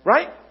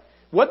 right?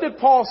 What did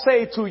Paul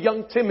say to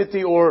young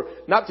Timothy, or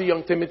not to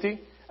young Timothy,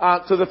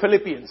 to the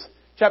Philippians?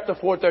 Chapter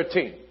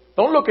 4:13.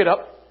 Don't look it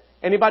up.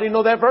 Anybody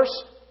know that verse?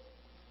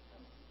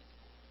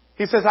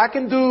 He says, I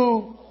can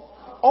do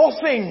all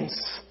things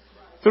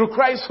through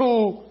Christ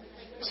who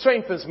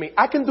strengthens me.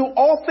 I can do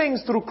all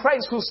things through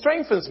Christ who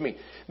strengthens me.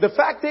 The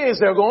fact is,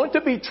 there are going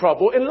to be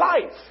trouble in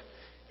life.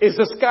 Is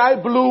the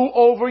sky blue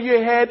over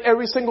your head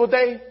every single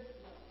day?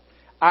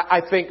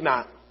 I think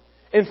not.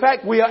 In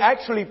fact, we are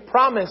actually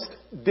promised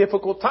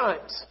difficult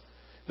times.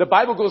 The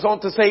Bible goes on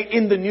to say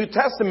in the New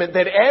Testament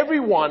that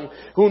everyone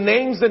who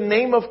names the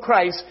name of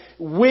Christ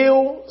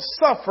will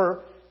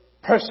suffer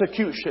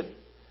persecution.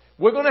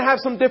 We're going to have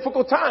some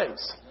difficult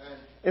times.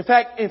 In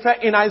fact,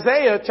 in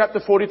Isaiah chapter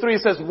 43,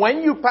 it says,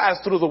 when you pass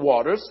through the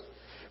waters,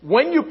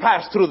 when you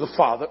pass through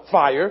the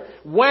fire,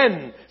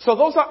 when. So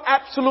those are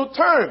absolute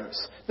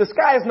terms. The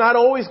sky is not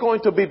always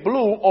going to be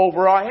blue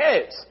over our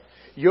heads.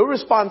 Your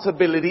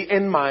responsibility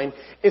and mine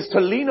is to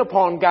lean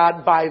upon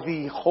God by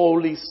the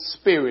Holy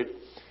Spirit,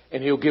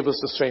 and He'll give us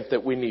the strength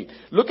that we need.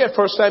 Look at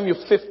 1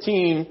 Samuel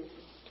 15,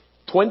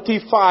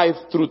 25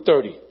 through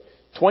 30.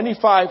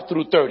 25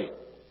 through 30.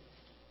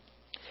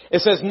 It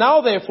says,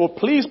 now therefore,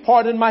 please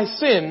pardon my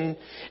sin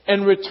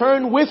and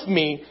return with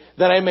me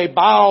that I may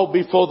bow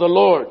before the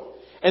Lord.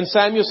 And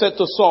Samuel said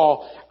to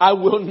Saul, I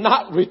will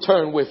not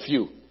return with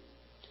you,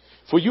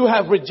 for you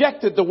have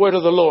rejected the word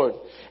of the Lord,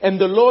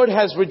 and the Lord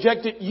has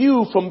rejected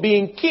you from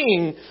being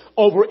king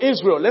over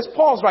Israel. Let's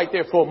pause right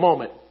there for a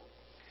moment.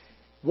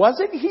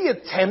 Wasn't he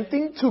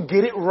attempting to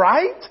get it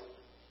right?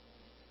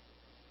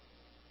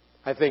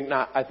 I think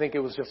not. I think it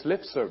was just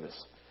lip service.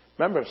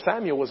 Remember,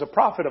 Samuel was a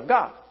prophet of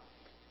God.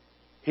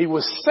 He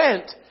was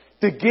sent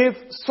to give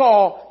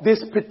Saul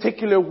this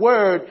particular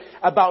word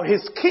about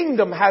his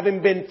kingdom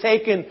having been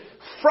taken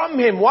from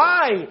him.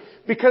 Why?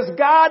 Because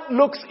God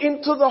looks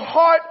into the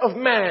heart of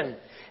man,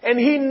 and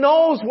He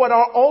knows what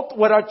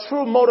our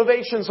true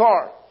motivations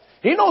are.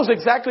 He knows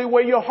exactly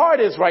where your heart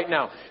is right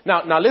now.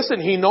 Now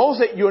listen, He knows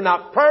that you're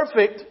not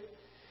perfect.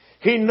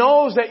 He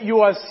knows that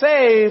you are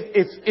saved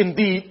if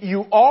indeed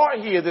you are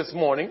here this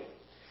morning.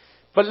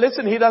 But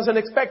listen, He doesn't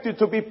expect you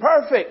to be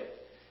perfect.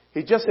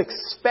 He just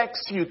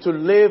expects you to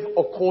live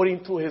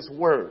according to His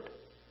word.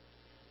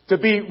 To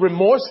be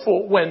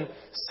remorseful when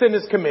sin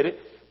is committed,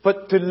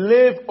 but to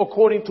live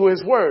according to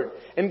His word.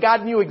 And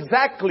God knew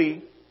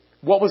exactly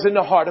what was in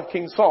the heart of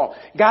King Saul.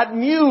 God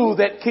knew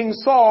that King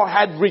Saul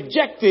had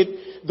rejected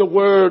the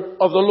word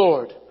of the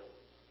Lord.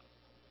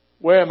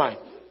 Where am I?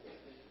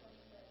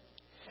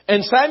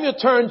 And Samuel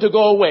turned to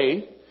go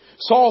away.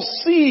 Saul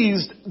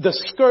seized the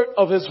skirt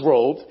of his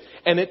robe,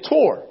 and it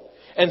tore.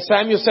 And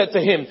Samuel said to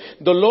him,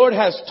 the Lord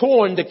has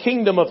torn the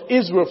kingdom of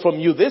Israel from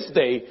you this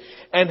day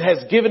and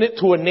has given it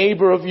to a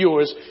neighbor of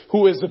yours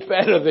who is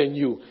better than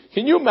you.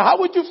 How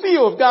would you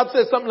feel if God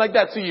said something like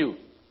that to you?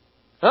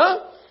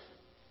 Huh?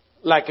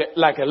 Like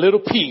a little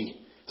pea,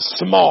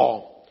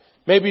 small,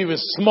 maybe even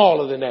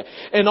smaller than that.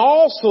 And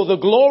also the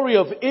glory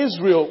of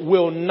Israel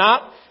will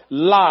not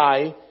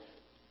lie.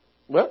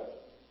 Well,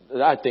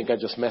 I think I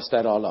just messed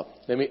that all up.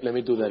 Let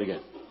me do that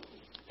again.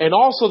 And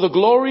also the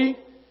glory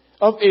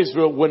of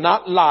Israel will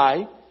not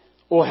lie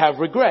or have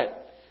regret,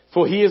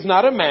 for he is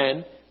not a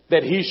man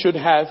that he should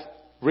have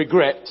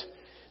regret.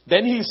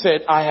 Then he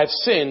said, I have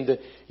sinned,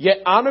 yet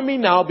honor me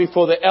now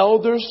before the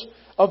elders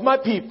of my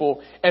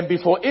people and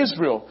before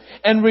Israel,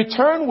 and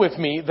return with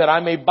me that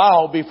I may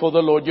bow before the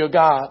Lord your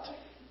God.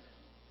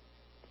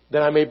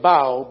 That I may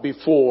bow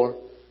before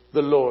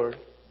the Lord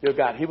your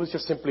God. He was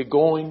just simply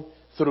going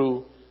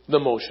through the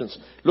motions.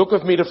 Look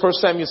with me to 1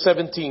 Samuel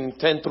 17,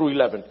 10 through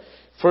 11.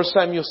 1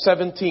 Samuel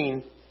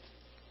 17,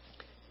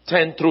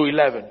 10 through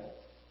 11.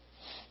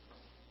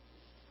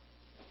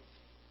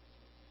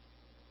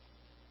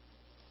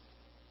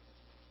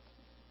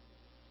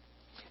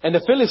 And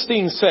the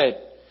Philistines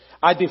said,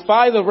 I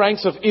defy the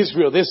ranks of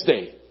Israel this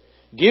day.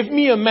 Give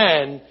me a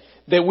man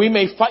that we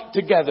may fight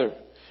together.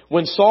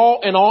 When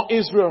Saul and all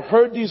Israel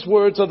heard these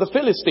words of the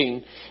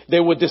Philistine, they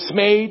were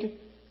dismayed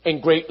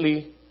and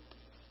greatly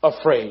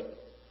afraid.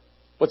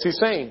 What's he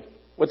saying?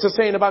 What's it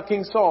saying about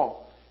King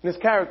Saul and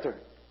his character?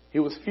 He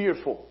was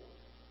fearful.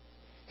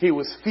 He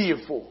was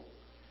fearful.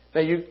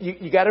 Now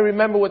you got to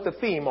remember what the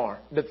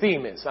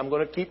theme is. I'm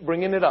going to keep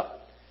bringing it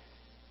up.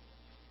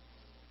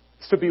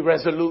 It's to be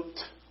resolute.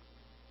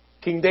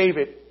 King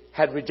David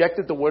had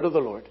rejected the word of the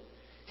Lord.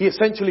 He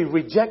essentially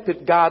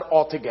rejected God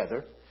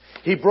altogether.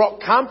 He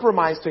brought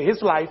compromise to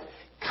his life,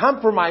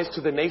 compromise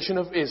to the nation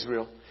of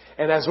Israel.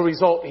 And as a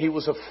result, he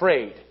was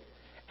afraid.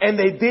 And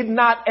they did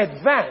not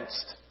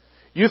advance.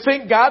 You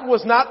think God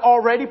was not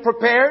already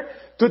prepared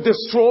to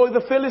destroy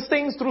the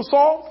Philistines through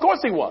Saul? Of course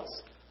he was.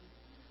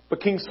 But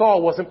King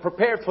Saul wasn't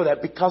prepared for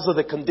that because of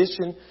the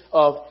condition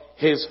of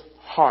his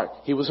heart.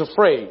 He was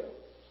afraid.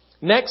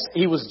 Next,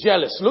 he was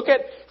jealous. Look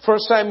at 1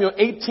 Samuel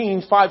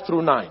 18, 5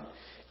 through 9.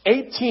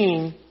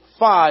 18,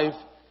 5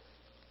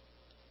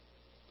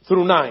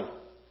 through 9.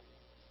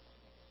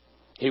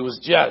 He was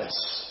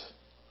jealous.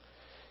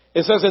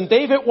 It says, and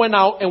David went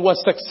out and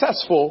was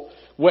successful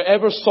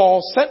wherever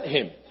Saul sent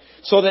him,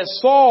 so that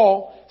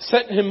Saul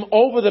sent him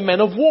over the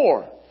men of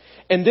war.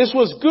 And this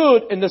was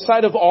good in the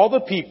sight of all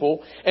the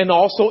people and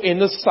also in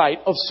the sight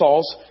of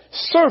Saul's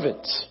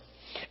servants.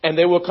 And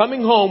they were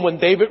coming home when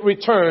David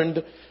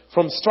returned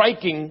from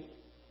striking.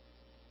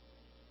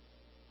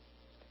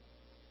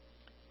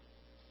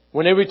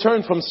 When they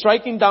returned from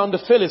striking down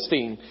the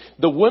Philistine,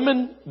 the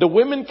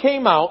women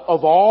came out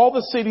of all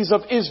the cities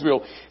of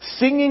Israel,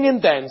 singing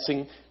and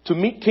dancing to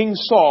meet King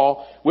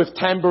Saul with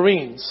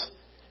tambourines,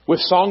 with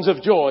songs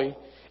of joy,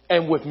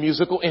 and with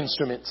musical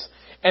instruments.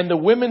 And the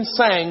women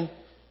sang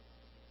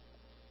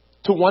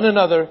to one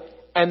another,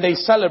 and they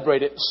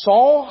celebrated.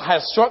 Saul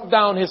has struck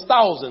down his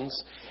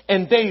thousands,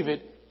 and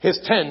David his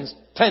tens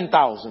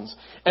 10,000s.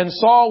 And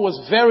Saul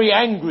was very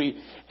angry,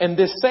 and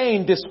this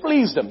saying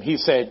displeased him. He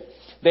said,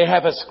 they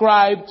have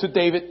ascribed to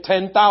David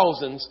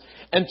 10,000s,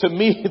 and to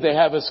me they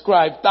have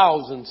ascribed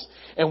thousands.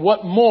 And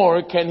what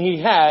more can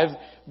he have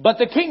but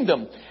the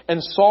kingdom?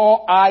 And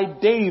Saul eyed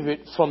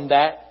David from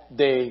that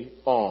day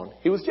on.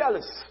 He was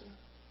jealous.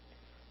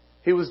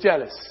 He was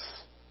jealous.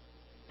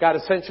 God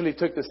essentially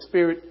took his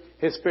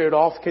spirit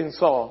off King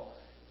Saul,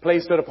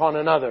 placed it upon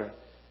another,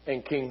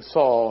 and King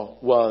Saul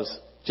was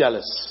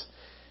jealous.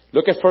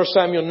 Look at 1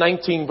 Samuel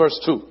 19 verse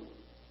 2.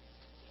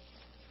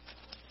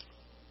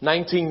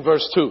 19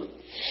 verse 2.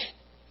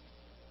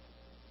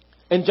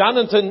 And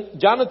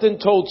Jonathan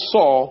told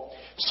Saul,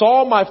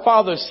 Saul, my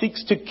father,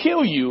 seeks to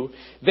kill you.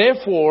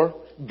 Therefore,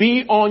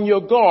 be on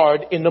your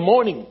guard in the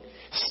morning.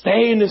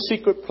 Stay in the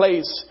secret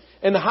place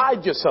and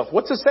hide yourself.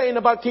 What's it saying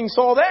about King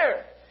Saul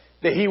there?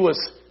 That he was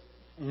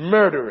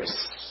murderous.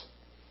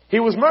 He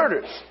was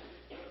murderous.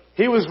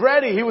 He was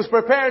ready. He was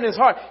preparing his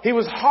heart. He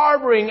was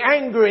harboring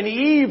anger and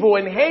evil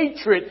and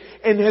hatred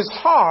in his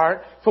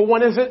heart for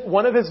one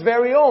of his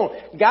very own.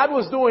 God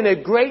was doing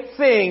a great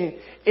thing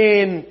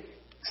in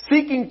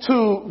seeking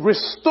to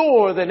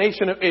restore the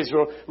nation of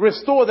Israel,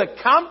 restore the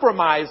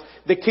compromise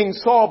that King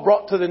Saul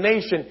brought to the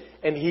nation.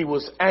 And he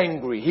was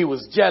angry. He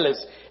was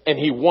jealous, and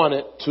he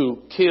wanted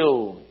to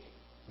kill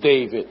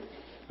David.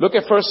 Look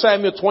at 1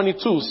 Samuel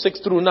 22,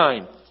 6 through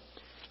 9.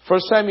 1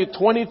 Samuel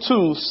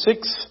 22,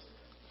 6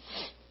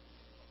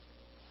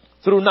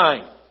 through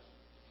 9.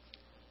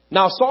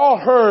 Now Saul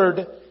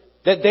heard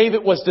that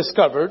David was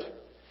discovered,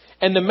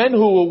 and the men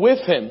who were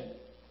with him.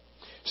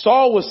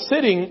 Saul was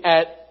sitting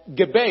at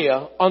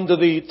Gibeah under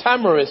the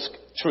tamarisk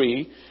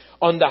tree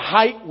on the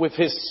height with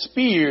his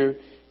spear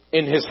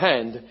in his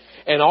hand,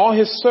 and all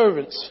his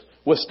servants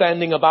were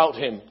standing about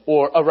him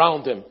or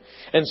around him.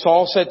 And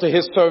Saul said to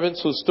his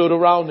servants who stood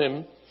around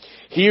him,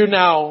 hear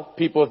now,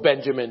 people of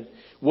Benjamin,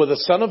 will the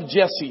son of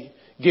Jesse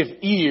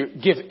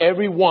give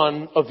every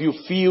one of you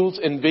fields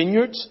and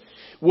vineyards?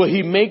 Will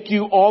he make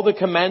you all the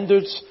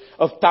commanders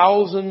of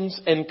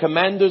thousands and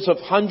commanders of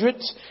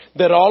hundreds,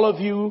 that all of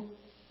you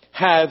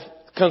have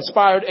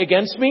conspired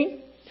against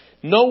me?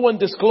 No one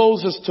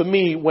discloses to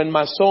me when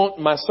my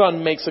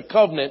son makes a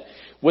covenant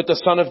with the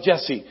son of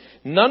Jesse.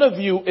 None of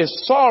you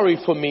is sorry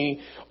for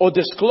me or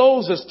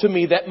discloses to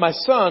me that my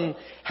son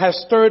has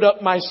stirred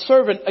up my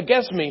servant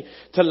against me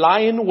to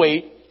lie in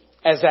wait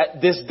as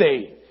at this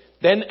day.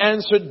 Then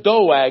answered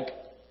Doeg,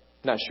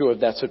 not sure if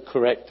that's a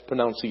correct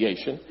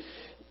pronunciation.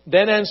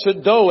 Then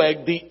answered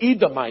Doeg the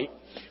Edomite,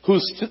 who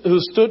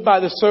stood by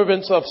the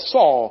servants of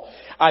Saul.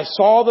 I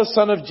saw the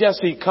son of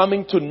Jesse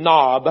coming to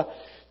Nob,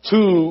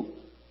 to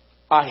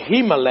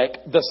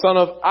Ahimelech, the son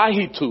of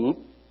Ahitub.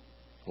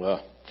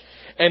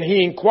 And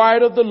he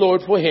inquired of the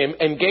Lord for him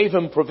and gave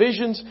him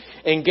provisions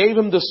and gave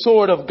him the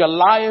sword of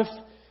Goliath,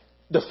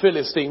 the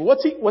Philistine.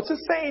 What's it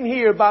saying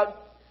here about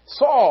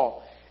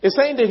Saul? It's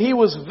saying that he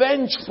was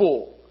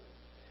vengeful.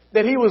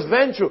 That he was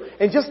vengeful.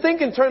 And just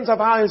think in terms of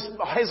how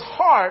his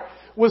heart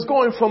was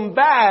going from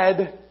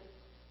bad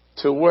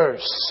to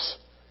worse.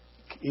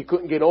 He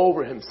couldn't get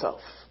over himself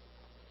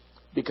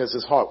because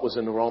his heart was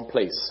in the wrong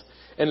place.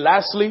 And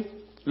lastly,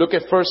 look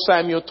at 1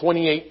 Samuel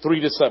 28, 3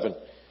 to 7.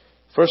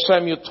 1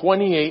 Samuel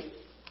 28,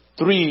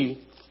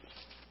 3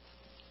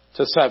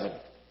 to 7.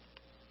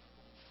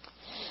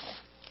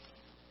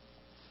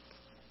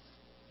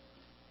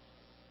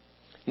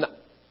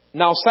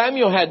 Now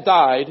Samuel had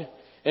died,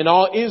 and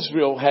all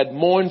Israel had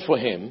mourned for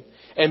him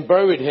and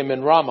buried him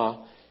in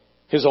Ramah,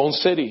 his own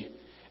city.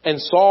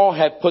 And Saul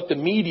had put the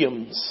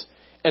mediums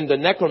and the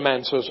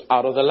necromancers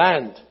out of the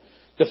land.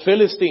 The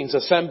Philistines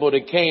assembled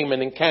and came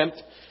and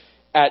encamped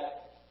at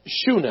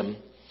Shunem.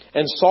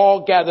 And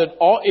Saul gathered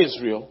all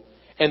Israel,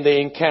 and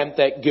they encamped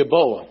at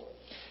Gilboa.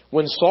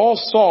 When Saul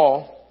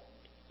saw,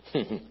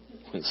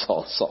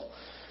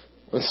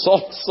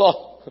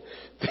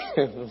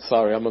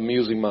 sorry, I'm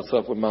amusing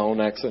myself with my own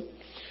accent.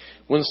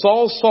 When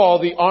Saul saw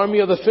the army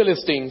of the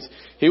Philistines,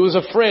 he was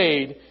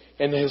afraid,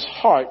 and his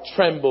heart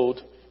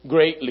trembled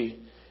greatly.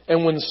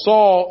 And when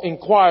Saul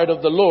inquired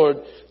of the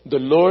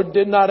Lord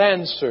did not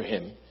answer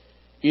him,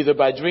 either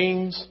by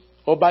dreams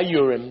or by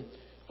Urim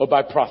or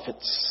by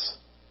prophets.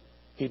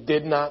 He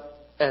did not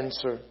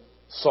answer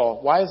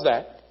Saul. Why is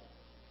that?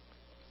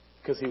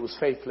 Because he was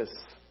faithless.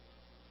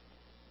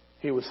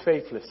 He was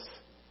faithless.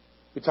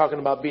 We're talking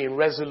about being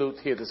resolute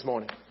here this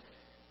morning.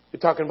 We're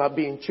talking about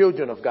being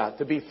children of God,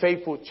 to be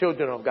faithful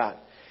children of God.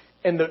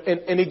 And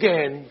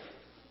again,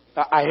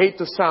 I hate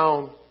to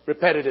sound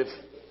repetitive,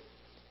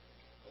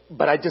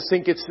 but I just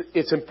think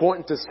it's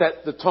important to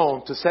set the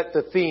tone, to set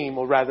the theme,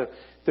 or rather,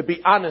 to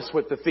be honest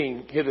with the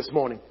theme here this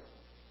morning.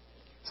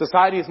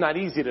 Society is not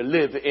easy to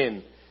live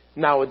in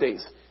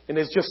nowadays. And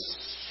it's just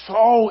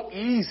so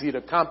easy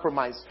to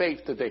compromise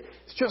faith today.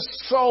 It's just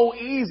so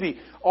easy.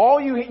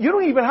 You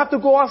don't even have to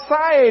go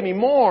outside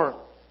anymore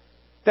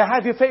to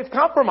have your faith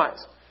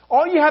compromised.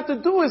 All you have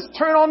to do is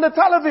turn on the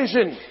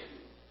television.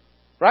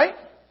 Right?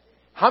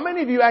 How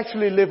many of you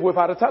actually live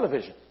without a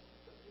television?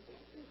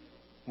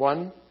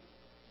 1,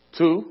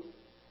 2.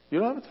 You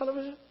don't have a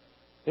television?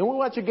 Didn't we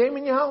watch a game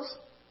in your house?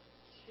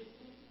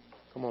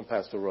 Come on,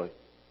 Pastor Roy.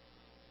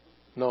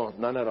 No,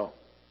 none at all.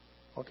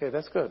 Okay,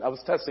 that's good. I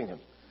was testing him.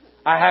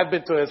 I have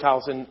been to his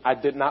house and I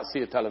did not see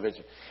a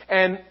television.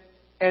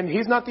 And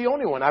he's not the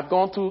only one. I've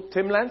gone to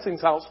Tim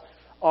Lansing's house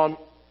on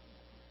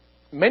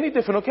many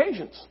different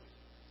occasions.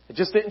 I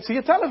just didn't see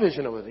a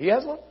television over there. He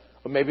has one?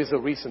 Or maybe it's a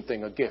recent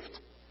thing, a gift.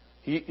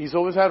 He's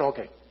always had,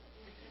 okay.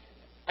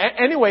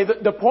 Anyway,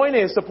 the point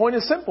is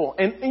simple.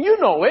 And you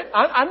know it.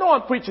 I know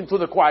I'm preaching to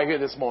the choir here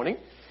this morning.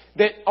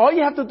 That all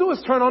you have to do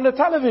is turn on the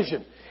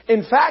television.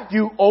 In fact,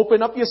 you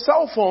open up your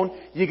cell phone,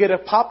 you get a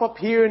pop-up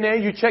here and there,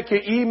 you check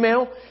your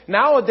email.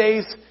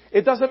 Nowadays,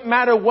 it doesn't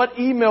matter what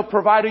email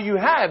provider you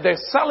have. They're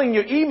selling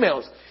your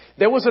emails.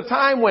 There was a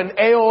time when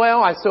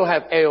AOL, I still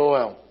have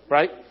AOL,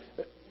 right?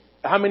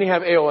 How many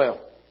have AOL?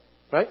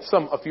 Right?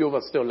 A few of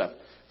us still left.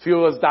 A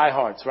few of us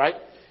diehards, right?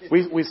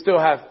 We still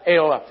have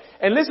AOL.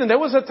 And listen, there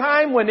was a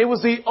time when it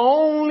was the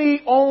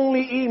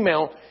only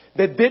email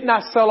that did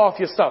not sell off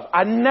your stuff.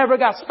 I never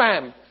got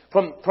spam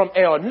from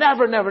AOL.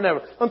 Never.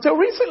 Until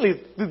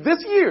recently,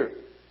 this year.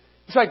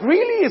 It's like,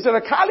 really? Is it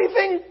a Kali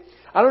thing?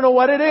 I don't know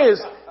what it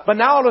is. But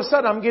now all of a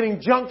sudden I'm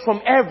getting junk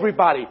from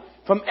everybody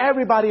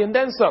and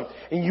then some.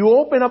 And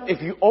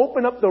if you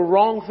open up the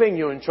wrong thing,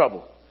 you're in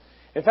trouble.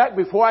 In fact,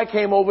 before I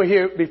came over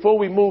here, before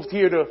we moved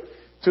here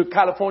to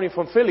California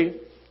from Philly,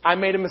 I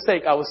made a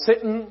mistake. I was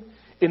sitting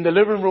in the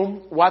living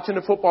room watching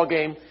the football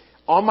game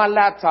on my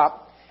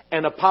laptop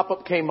and a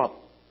pop-up came up.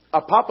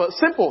 A pop-up,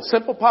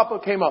 simple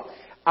pop-up came up.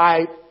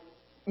 I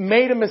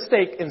made a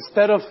mistake.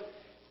 Instead of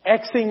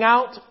Xing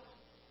out,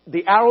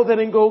 the arrow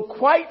didn't go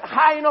quite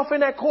high enough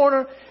in that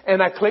corner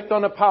and I clicked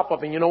on the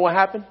pop-up and you know what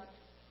happened?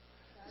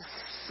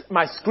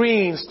 My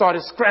screen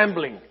started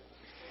scrambling.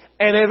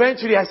 And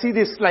eventually I see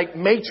this like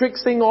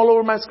matrix thing all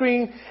over my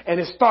screen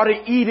and it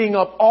started eating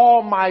up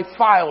all my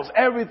files,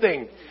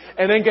 everything.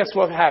 And then guess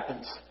what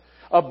happens?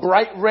 A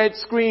bright red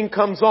screen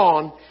comes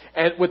on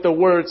and with the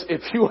words,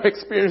 if you are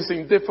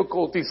experiencing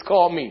difficulties,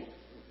 call me.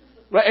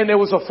 Right? And there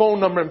was a phone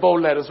number in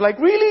bold letters. Like,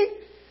 really?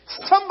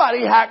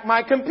 Somebody hacked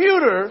my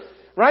computer,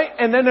 right?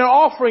 And then they're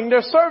offering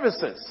their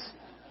services.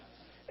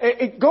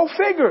 Go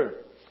figure,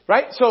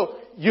 right? So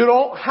you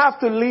don't have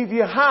to leave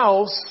your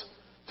house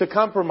to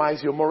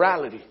compromise your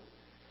morality.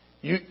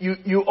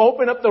 You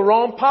open up the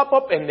wrong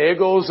pop-up and there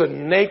goes a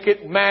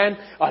naked man,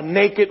 a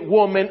naked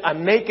woman, a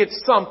naked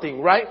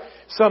something, right?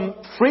 Some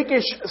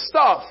freakish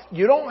stuff.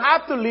 You don't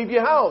have to leave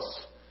your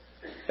house.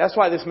 That's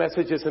why this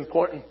message is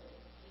important.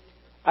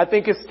 I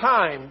think it's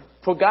time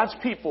for God's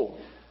people.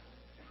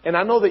 And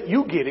I know that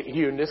you get it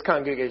here in this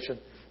congregation,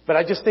 but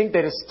I just think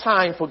that it's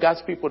time for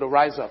God's people to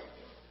rise up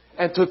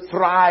and to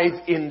thrive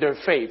in their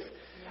faith.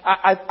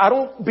 I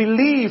don't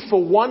believe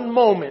for one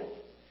moment.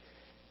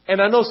 And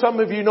I know some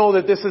of you know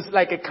that this is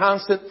like a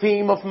constant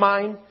theme of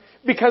mine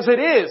because it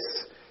is.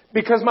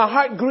 Because my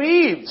heart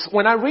grieves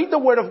when I read the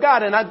Word of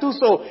God, and I do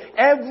so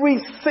every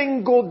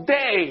single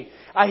day.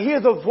 I hear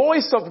the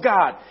voice of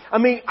God. I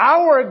mean,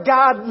 our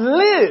God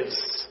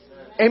lives.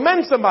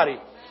 Amen, somebody.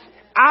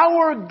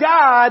 Our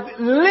God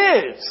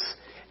lives.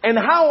 And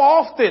how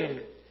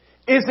often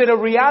is it a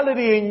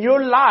reality in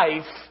your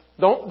life?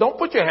 Don't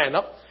put your hand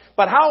up.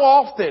 But how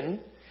often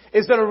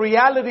is it a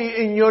reality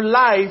in your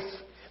life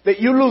that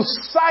you lose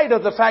sight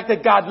of the fact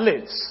that God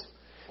lives?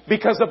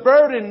 Because the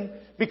burden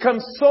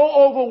becomes so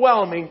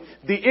overwhelming,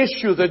 the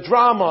issue, the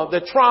drama, the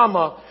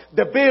trauma,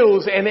 the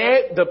bills, and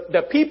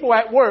the people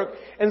at work,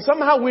 and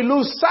somehow we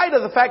lose sight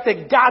of the fact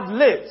that God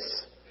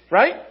lives,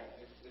 right?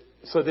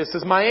 So this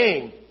is my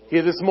aim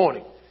here this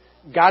morning.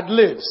 God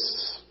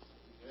lives.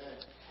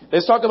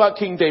 Let's talk about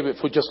King David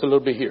for just a little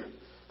bit here,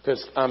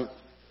 because I'm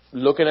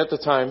looking at the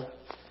time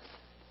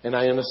and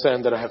I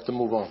understand that I have to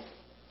move on.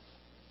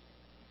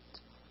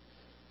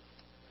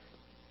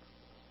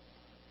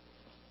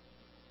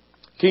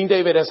 King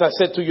David, as I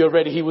said to you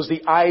already, he was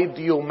the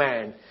ideal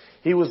man.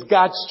 He was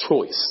God's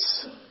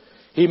choice.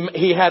 He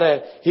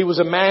was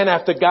a man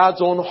after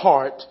God's own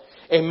heart,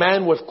 a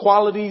man with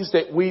qualities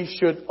that we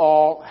should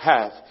all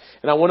have.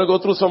 And I want to go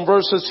through some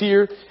verses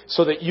here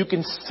so that you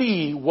can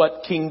see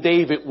what King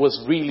David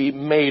was really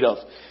made of.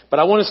 But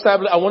I want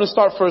to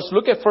start first.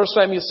 Look at 1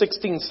 Samuel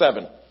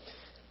 16:7.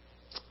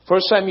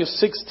 1 Samuel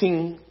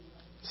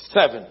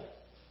 16:7.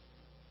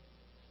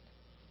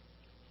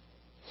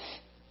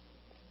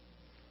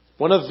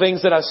 One of the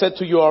things that I said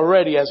to you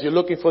already as you're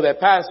looking for that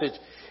passage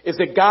is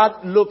that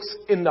God looks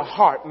in the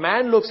heart.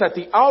 Man looks at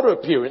the outer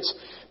appearance,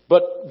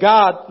 but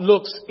God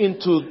looks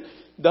into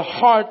the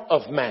heart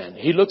of man.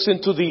 He looks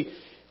into the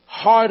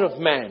heart of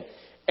man.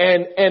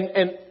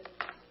 And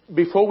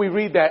before we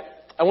read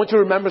that, I want you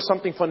to remember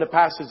something from the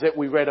passage that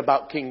we read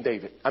about King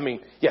David.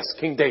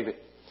 King David.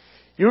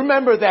 You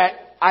remember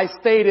that I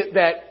stated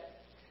that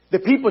the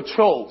people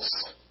chose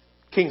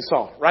King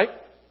Saul, right?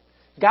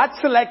 God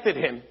selected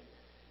him.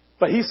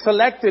 But he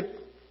selected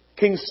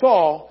King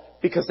Saul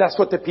because that's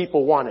what the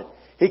people wanted.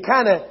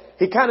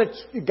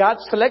 God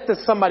selected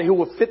somebody who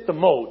would fit the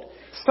mold.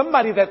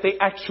 Somebody that they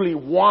actually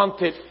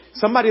wanted.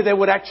 Somebody they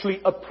would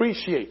actually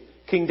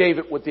appreciate. King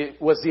David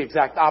was the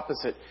exact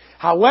opposite.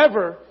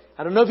 However,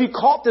 I don't know if you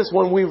caught this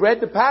when we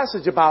read the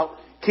passage about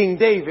King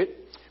David,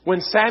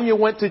 when Samuel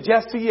went to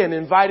Jesse and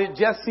invited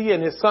Jesse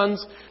and his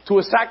sons to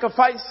a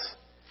sacrifice.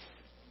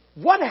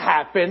 What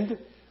happened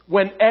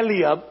when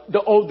Eliab,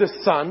 the oldest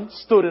son,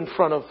 stood in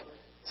front of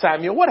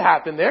Samuel? What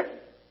happened there?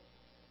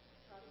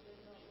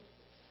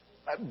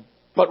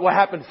 But what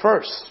happened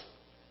first?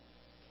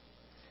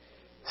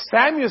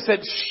 Samuel said,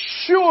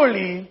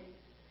 surely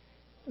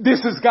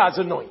this is God's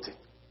anointed.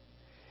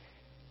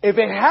 If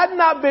it had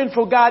not been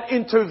for God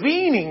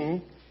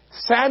intervening,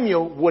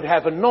 Samuel would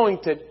have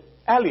anointed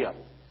Eliab.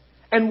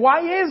 And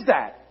why is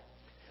that?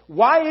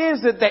 Why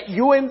is it that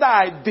you and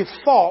I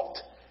default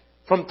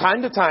from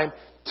time to time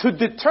to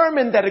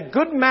determine that a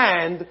good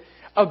man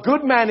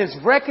is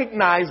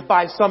recognized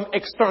by some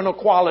external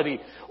quality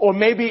or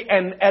maybe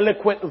an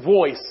eloquent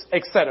voice,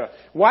 etc.?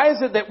 Why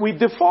is it that we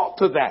default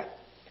to that?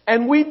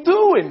 And we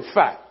do, in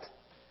fact.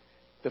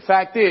 The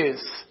fact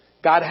is,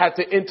 God had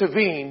to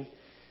intervene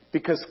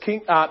because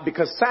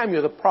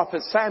Samuel, the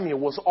prophet Samuel,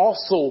 was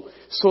also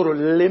sort of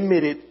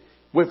limited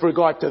with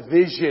regard to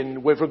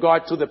vision, with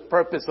regard to the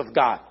purpose of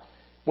God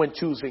when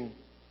choosing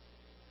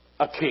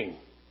a king.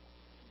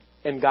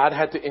 And God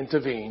had to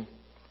intervene,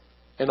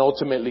 and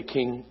ultimately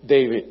King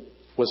David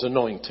was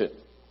anointed.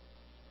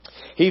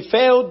 He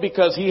failed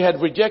because he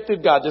had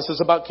rejected God. This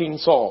is about King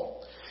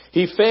Saul.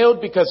 He failed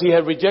because he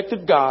had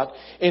rejected God.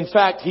 In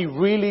fact, he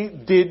really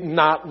did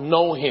not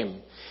know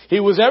him. He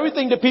was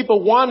everything the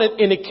people wanted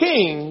in a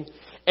king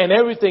and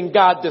everything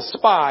God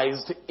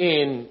despised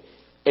in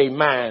a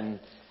man.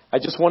 I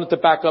just wanted to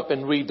back up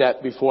and read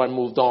that before I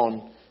moved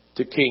on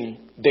to King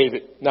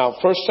David. Now,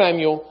 1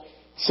 Samuel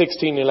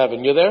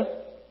 16:11. You there?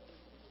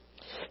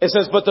 It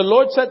says, but the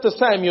Lord said to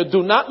Samuel,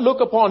 do not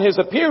look upon his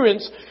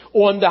appearance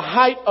or on the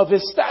height of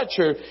his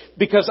stature,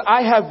 because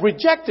I have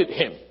rejected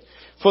him.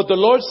 For the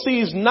Lord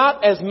sees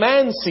not as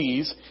man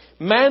sees.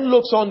 Man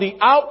looks on the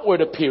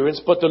outward appearance,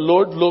 but the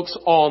Lord looks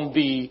on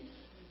the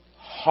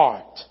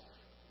heart.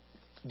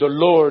 The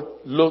Lord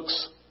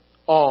looks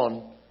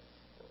on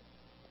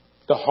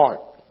the heart.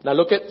 Now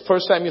look at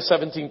 1 Samuel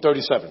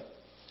 17:37.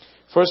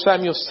 1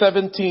 Samuel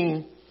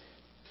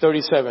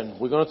 17:37.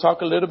 We're going to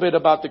talk a little bit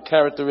about the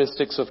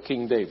characteristics of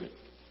King David.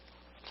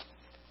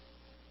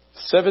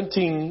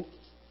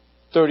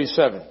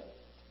 17:37.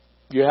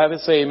 You have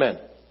it, say amen.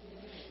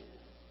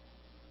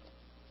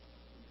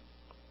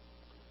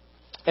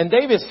 And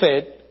David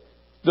said,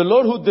 the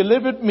Lord who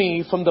delivered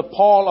me from the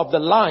paw of the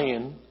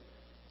lion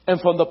and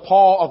from the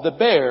paw of the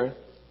bear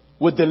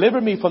would deliver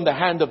me from the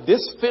hand of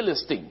this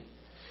Philistine.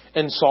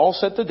 And Saul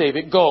said to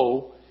David,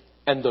 go,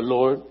 and the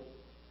Lord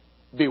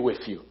be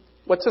with you.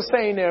 What's it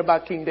saying there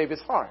about King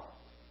David's heart?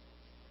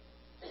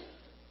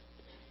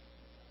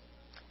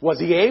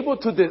 Was he able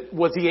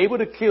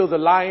to kill the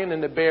lion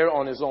and the bear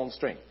on his own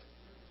strength?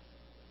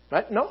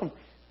 Right? No.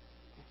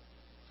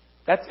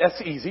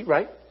 That's easy,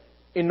 right?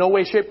 In no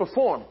way, shape, or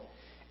form.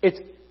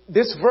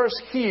 This verse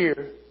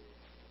here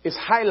is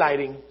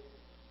highlighting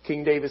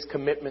King David's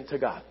commitment to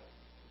God.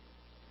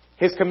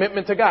 His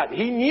commitment to God.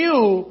 He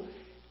knew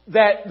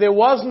that there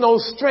was no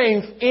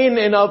strength in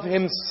and of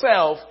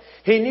himself.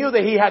 He knew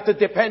that he had to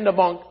depend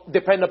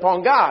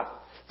upon God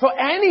for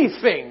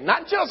anything,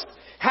 not just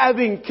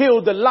having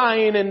killed the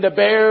lion and the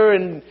bear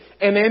and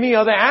any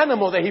other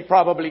animal that he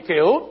probably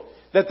killed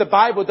that the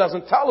Bible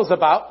doesn't tell us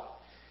about.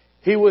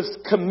 He was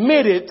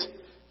committed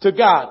to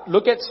God.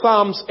 Look at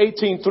Psalms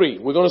 18:3.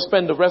 We're going to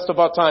spend the rest of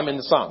our time in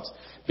the Psalms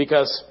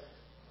because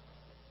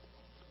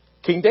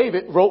King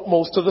David wrote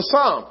most of the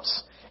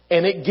Psalms,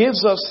 and it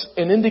gives us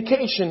an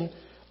indication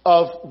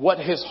of what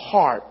his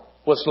heart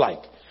was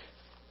like.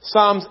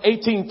 Psalms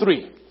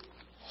 18:3.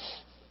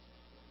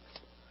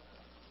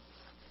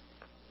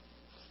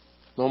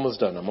 I'm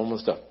almost done.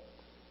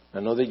 I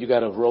know that you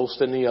got a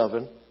roast in the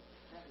oven.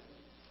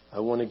 I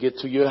want to get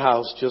to your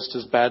house just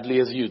as badly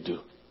as you do.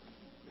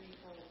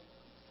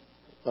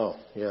 Oh,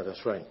 yeah,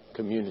 that's right.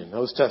 Communion. I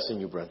was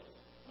testing you, Brent.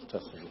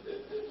 Testing you.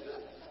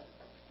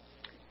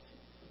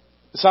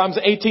 Psalms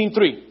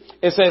 18:3.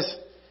 It says,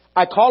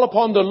 I call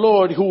upon the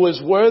Lord who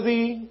is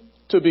worthy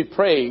to be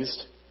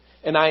praised,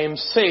 and I am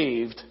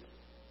saved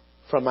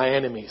from my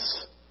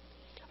enemies.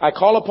 I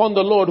call upon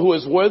the Lord who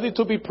is worthy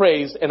to be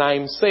praised, and I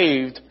am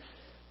saved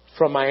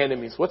from my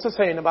enemies. What's it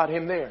saying about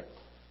him there?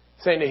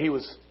 Saying that he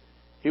was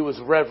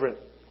reverent.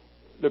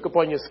 Look up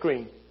on your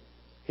screen.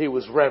 He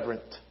was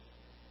reverent.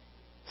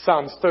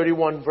 Psalms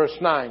 31 verse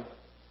 9.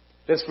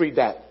 Let's read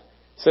that. It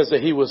says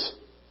that he was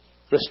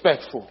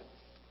respectful.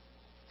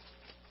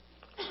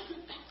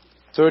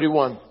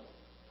 31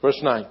 verse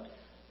 9.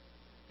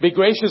 Be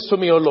gracious to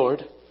me, O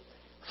Lord,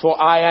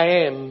 for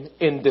I am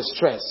in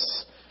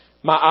distress.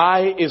 My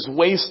eye is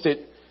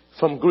wasted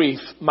from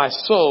grief, my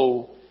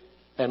soul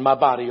and my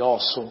body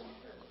also.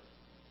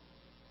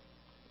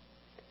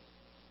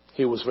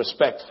 He was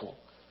respectful.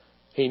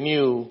 He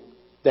knew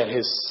that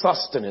his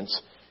sustenance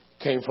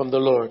came from the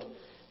Lord.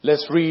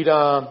 Let's read,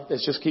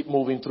 let's just keep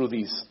moving through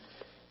these.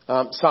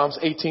 Psalms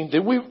 18.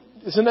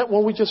 Isn't that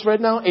one we just read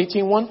now?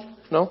 18:1?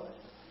 No?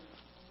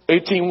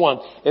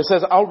 18:1. It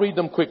says, I'll read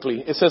them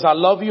quickly. It says, I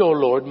love you, O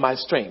Lord, my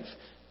strength.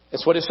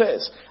 That's what it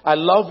says. I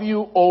love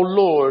you, O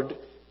Lord,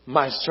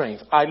 my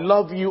strength. I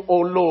love you, O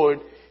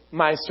Lord,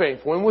 my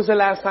strength. When was the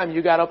last time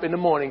you got up in the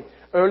morning,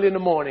 early in the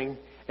morning,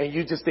 and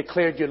you just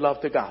declared your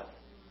love to God?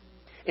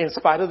 In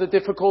spite of the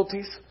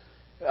difficulties,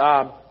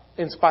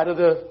 in spite of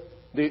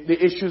the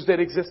issues that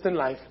exist in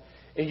life,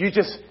 and you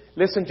just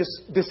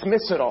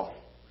dismiss it all.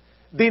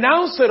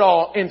 Denounce it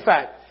all, in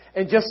fact,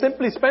 and just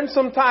simply spend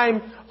some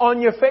time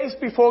on your face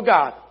before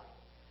God.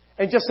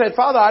 And just said,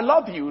 Father, I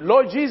love you.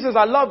 Lord Jesus,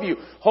 I love you.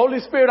 Holy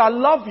Spirit, I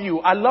love you.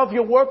 I love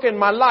your work in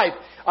my life.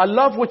 I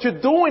love what you're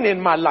doing in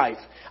my life.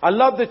 I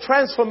love the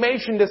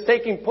transformation that's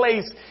taking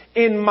place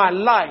in my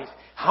life.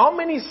 How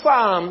many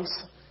Psalms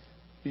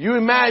you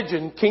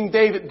imagine King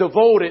David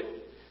devoted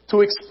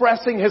to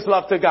expressing his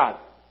love to God?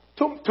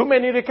 Too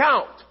many to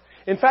count.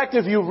 In fact,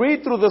 if you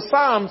read through the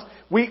Psalms,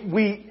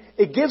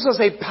 it gives us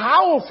a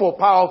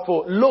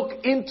powerful look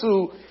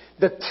into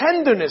the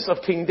tenderness of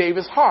King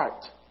David's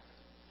heart.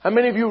 How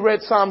many of you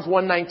read Psalms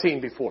 119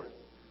 before?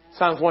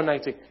 Psalms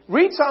 119.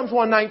 Read Psalms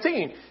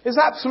 119. It's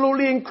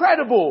absolutely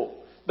incredible.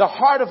 The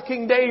heart of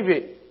King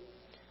David.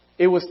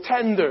 It was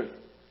tender.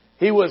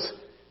 He was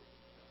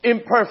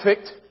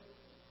imperfect,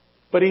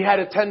 but he had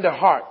a tender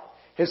heart.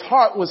 His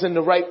heart was in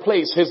the right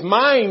place. His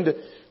mind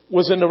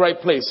was in the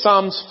right place.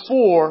 Psalms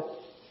 4,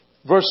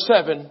 verse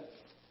 7.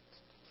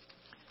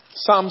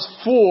 Psalms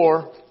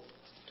 4,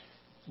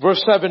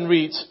 verse 7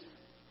 reads,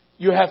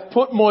 you have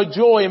put more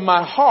joy in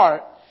my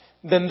heart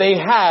than they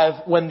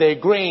have when their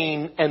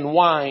grain and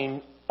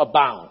wine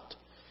abound.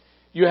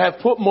 You have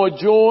put more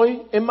joy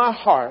in my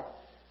heart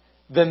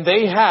than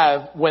they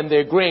have when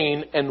their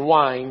grain and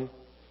wine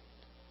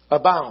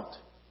abound.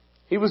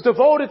 He was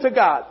devoted to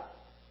God.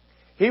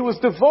 He was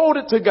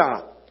devoted to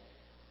God.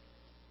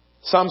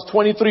 Psalms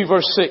 23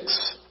 verse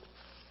 6.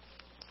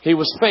 He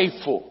was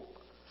faithful.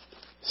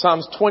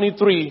 Psalms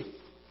 23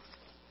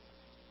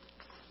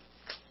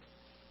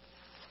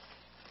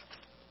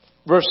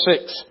 verse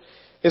 6.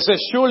 It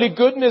says, surely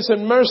goodness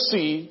and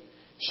mercy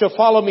shall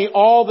follow me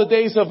all the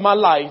days of my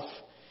life,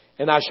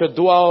 and I shall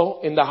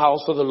dwell in the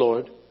house of the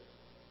Lord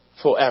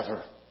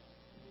forever.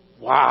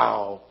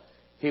 Wow.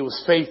 He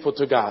was faithful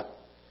to God.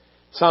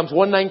 Psalms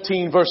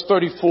 119 verse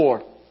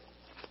 34.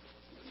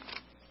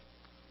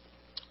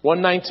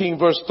 119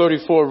 verse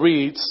 34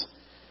 reads,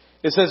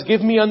 it says,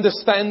 give me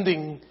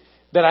understanding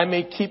that I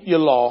may keep your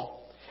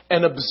law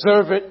and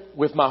observe it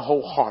with my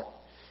whole heart.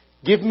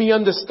 Give me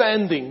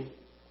understanding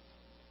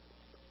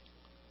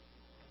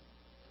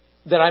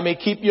that I may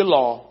keep your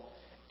law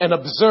and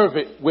observe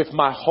it with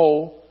my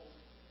whole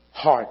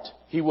heart.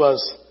 He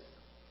was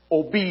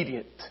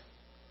obedient.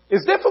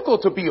 It's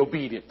difficult to be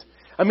obedient.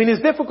 I mean,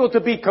 it's difficult to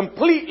be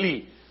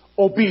completely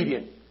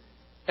obedient.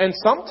 And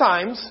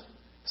sometimes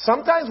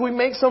we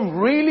make some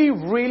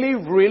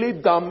really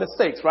dumb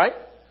mistakes, right?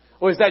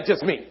 Or is that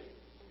just me?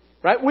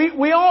 Right?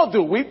 We all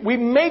do. We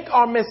make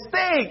our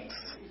mistakes.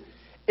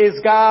 Is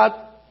God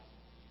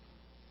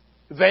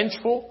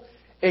vengeful?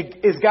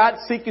 Is God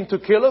seeking to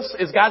kill us?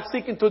 Is God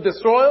seeking to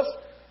destroy us?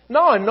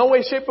 No, in no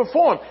way, shape, or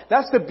form.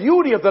 That's the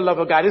beauty of the love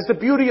of God. It's the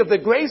beauty of the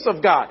grace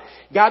of God.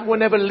 God will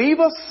never leave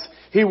us.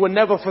 He will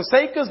never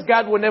forsake us.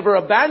 God will never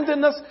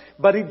abandon us.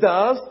 But He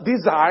does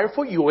desire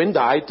for you and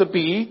I to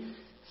be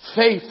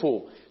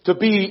faithful, to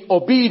be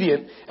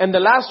obedient. And the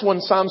last one,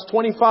 Psalms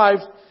 25,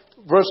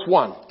 verse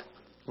 1,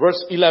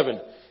 verse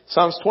 11.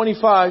 Psalms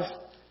 25,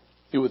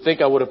 you would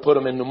think I would have put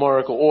them in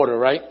numerical order,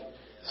 right?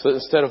 So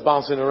instead of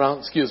bouncing around,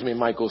 excuse me,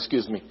 Michael,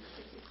 excuse me.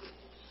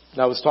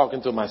 I was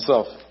talking to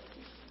myself.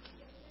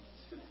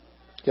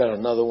 Got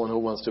another one who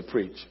wants to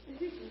preach.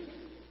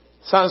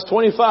 Psalms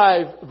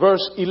 25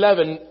 verse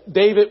 11,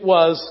 David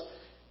was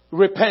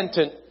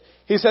repentant.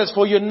 He says,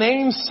 for your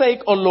name's sake,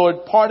 O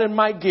Lord, pardon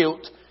my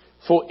guilt,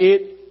 for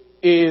it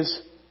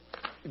is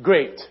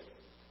great.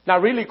 Now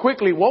really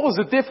quickly, what was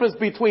the difference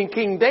between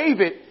King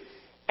David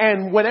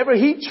and whenever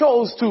he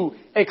chose to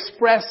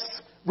express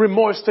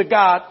remorse to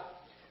God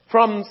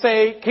from,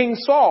 say, King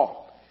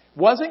Saul?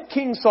 Wasn't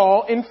King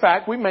Saul, in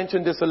fact, we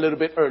mentioned this a little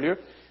bit earlier,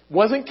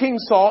 wasn't King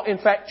Saul, in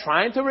fact,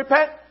 trying to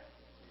repent?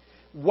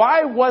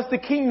 Why was the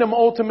kingdom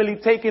ultimately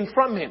taken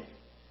from him?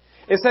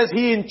 It says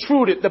he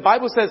intruded. The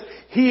Bible says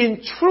he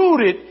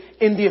intruded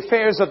in the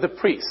affairs of the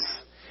priests.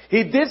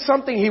 He did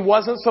something he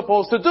wasn't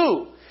supposed to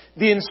do.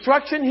 The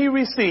instruction he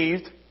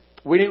received,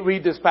 we didn't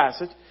read this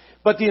passage,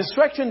 but the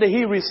instruction that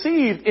he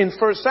received in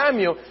 1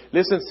 Samuel,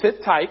 listen,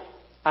 sit tight.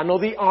 I know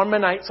the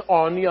Ammonites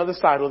are on the other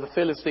side, or the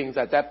Philistines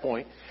at that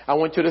point. I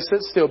want you to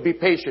sit still, be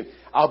patient.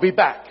 I'll be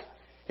back.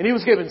 And he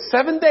was given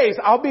 7 days.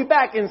 I'll be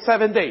back in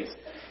 7 days.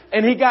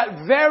 And he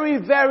got very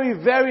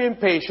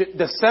impatient.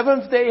 The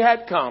seventh day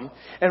had come.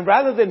 And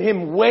rather than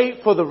him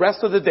wait for the rest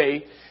of the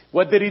day,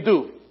 what did he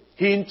do?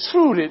 He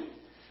intruded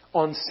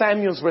on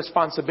Samuel's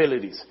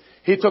responsibilities.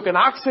 He took an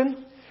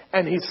oxen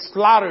and he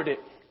slaughtered it.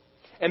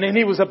 And then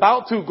he was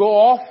about to go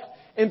off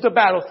into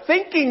battle,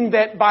 thinking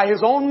that by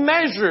his own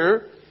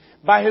measure,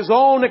 by his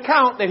own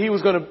account, that he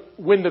was going to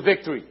win the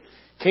victory.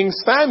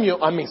 Samuel,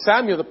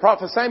 the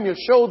prophet Samuel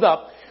showed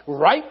up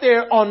right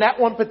there on that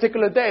one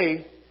particular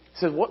day. He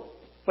said, what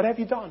have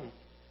you done?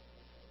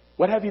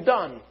 What have you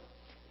done? And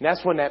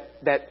that's when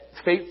that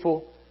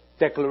fateful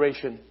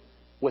declaration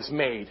was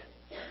made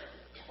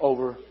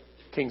over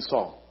King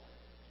Saul.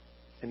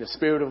 And the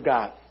Spirit of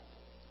God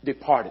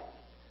departed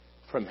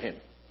from him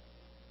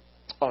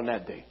on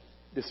that day.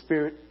 The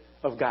Spirit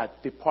of God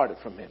departed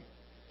from him.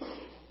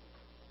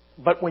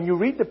 But when you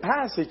read the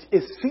passage,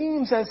 it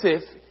seems as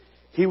if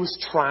he was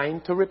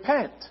trying to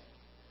repent.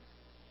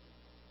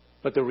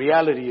 But the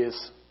reality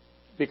is,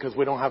 because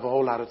we don't have a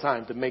whole lot of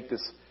time to make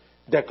this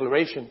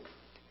declaration,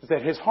 is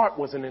that his heart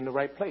wasn't in the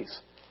right place.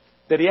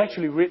 That he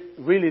actually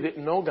really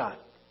didn't know God.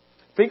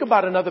 Think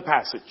about another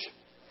passage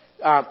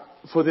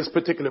for this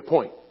particular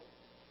point.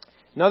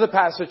 Another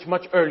passage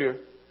much earlier,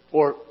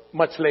 or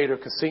much later,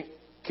 because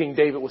King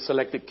David was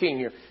selected king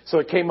here. So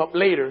it came up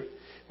later.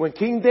 When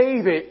King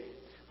David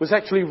was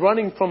actually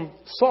running from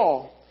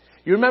Saul,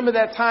 you remember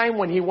that time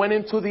when he went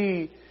into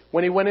the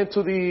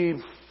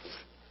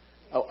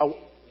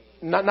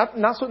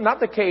not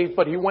the cave,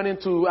 but he went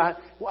into, I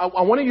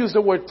want to use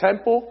the word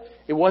temple.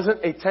 It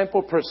wasn't a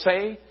temple per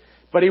se,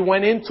 but he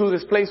went into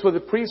this place where the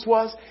priest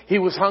was. He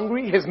was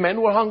hungry. His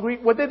men were hungry.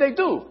 What did they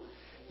do?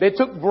 They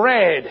took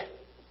bread.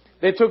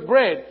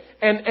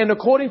 And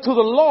according to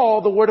the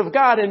law, the word of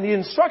God and the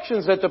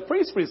instructions that the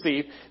priest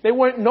received,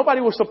 nobody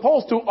was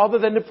supposed to, other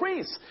than the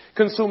priest,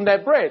 consume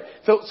that bread.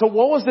 So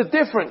what was the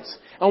difference?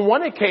 On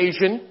one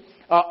occasion,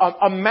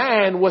 a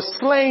man was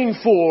slain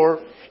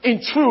for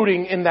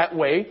intruding in that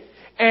way.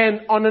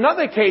 And on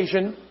another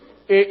occasion,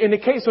 in the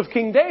case of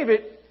King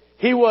David,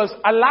 he was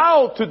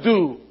allowed to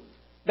do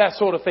that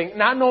sort of thing.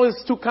 Now I know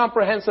it's too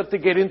comprehensive to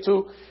get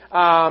into.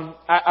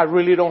 I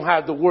really don't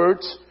have the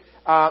words,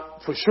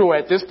 for sure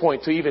at this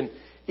point to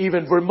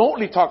even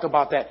remotely talk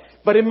about that.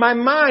 But in my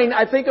mind,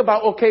 I think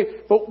about, okay,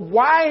 but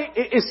why?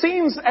 It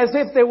seems as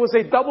if there was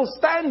a double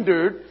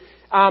standard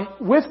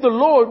with the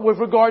Lord with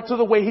regard to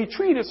the way he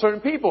treated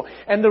certain people.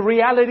 And the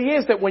reality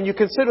is that when you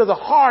consider the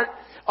heart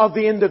of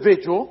the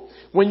individual,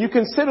 when you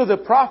consider the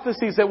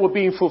prophecies that were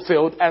being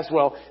fulfilled as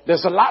well,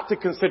 there's a lot to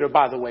consider,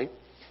 by the way.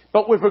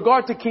 But with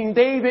regard to King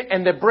David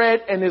and the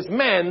bread and his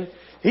men,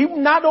 he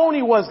not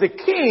only was the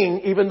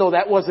king, even though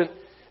that wasn't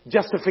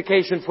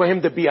justification for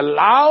him to be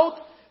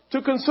allowed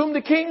to consume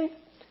the king,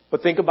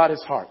 but think about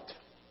his heart.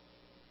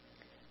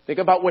 Think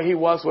about where he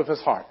was with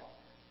his heart.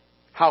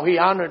 How he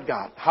honored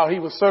God. How he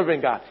was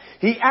serving God.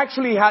 He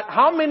actually had,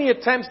 how many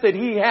attempts did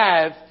he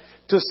have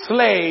to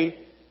slay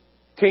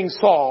King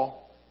Saul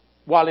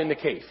while in the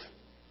cave?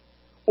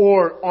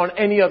 Or on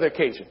any other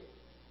occasion?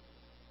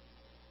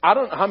 I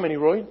don't know. How many,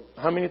 Roy?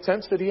 How many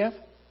attempts did he have?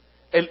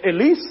 At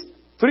least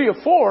 3 or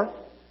 4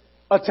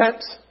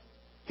 attempts.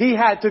 He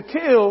had to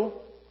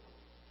kill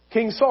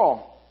King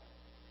Saul.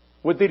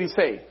 What did he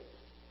say?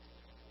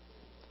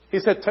 He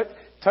said,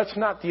 touch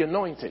not the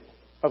anointed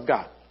of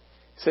God.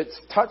 He said,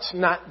 touch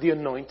not the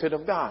anointed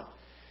of God.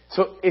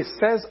 So it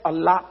says a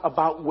lot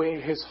about where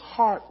his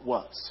heart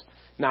was.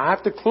 Now I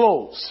have to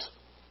close.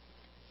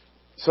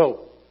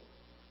 So,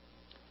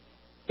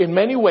 in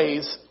many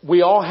ways,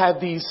 we all have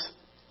these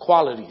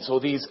qualities or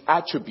these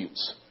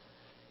attributes.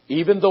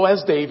 Even though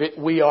as David,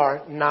 we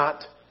are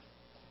not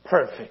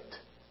perfect.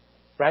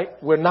 Right?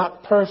 We're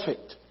not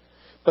perfect.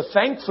 But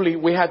thankfully,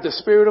 we have the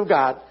Spirit of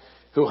God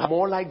who are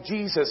more like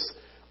Jesus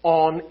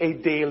on a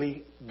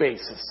daily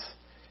basis.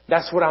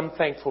 That's what I'm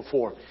thankful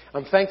for.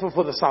 I'm thankful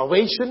for the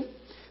salvation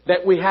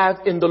that we have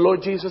in the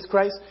Lord Jesus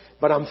Christ,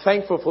 but I'm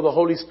thankful for the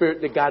Holy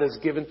Spirit that God has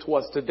given to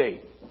us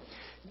today.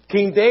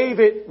 King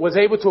David was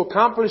able to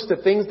accomplish the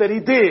things that he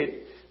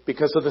did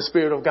because of the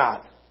Spirit of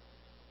God.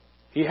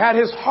 He had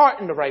his heart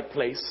in the right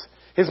place.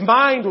 His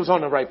mind was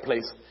on the right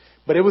place.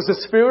 But it was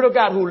the Spirit of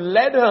God who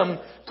led him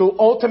to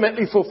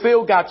ultimately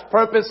fulfill God's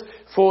purpose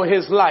for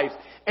his life.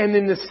 And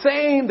in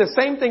the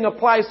same thing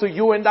applies to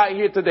you and I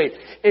here today.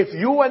 If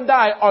you and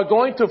I are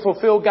going to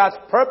fulfill God's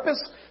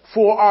purpose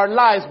for our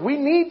lives, we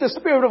need the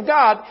Spirit of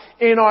God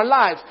in our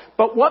lives.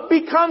 But what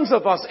becomes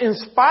of us in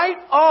spite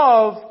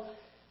of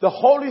the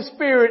Holy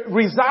Spirit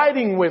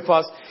residing with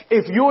us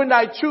if you and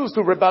I choose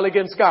to rebel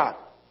against God?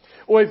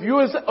 Or if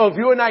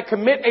you and I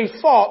commit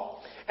a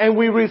fault and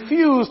we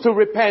refuse to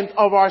repent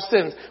of our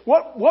sins,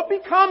 what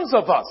becomes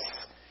of us?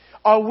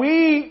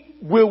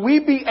 Will we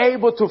be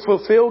able to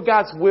fulfill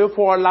God's will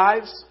for our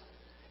lives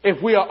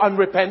if we are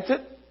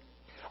unrepentant?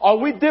 Are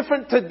we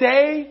different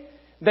today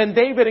than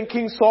David and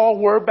King Saul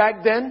were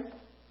back then?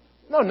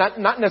 No,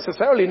 not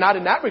necessarily. Not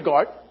in that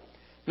regard.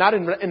 Not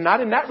in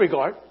that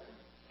regard.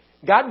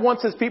 God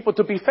wants his people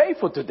to be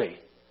faithful today.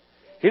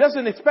 He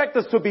doesn't expect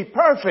us to be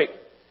perfect,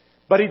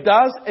 but he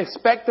does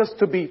expect us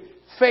to be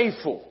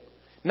faithful.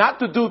 Not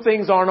to do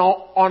things on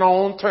our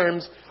own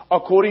terms,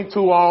 according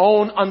to our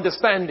own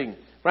understanding.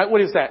 Right?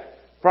 What is that?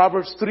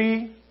 Proverbs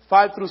 3,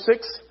 5 through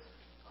 6.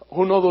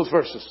 Who know those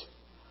verses?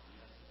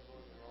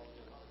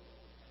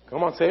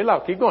 Come on, say it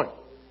loud. Keep going.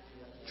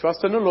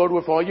 Trust in the Lord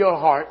with all your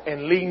heart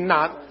and lean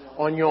not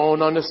on your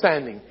own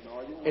understanding.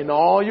 In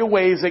all your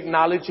ways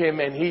acknowledge him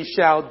and he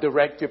shall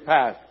direct your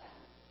path.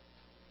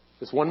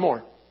 Just one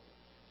more.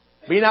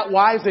 Be not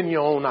wise in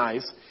your own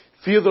eyes.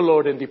 Fear the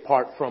Lord and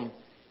depart from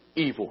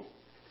evil.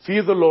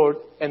 Fear the Lord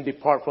and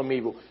depart from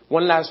evil.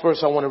 One last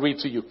verse I want to read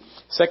to you.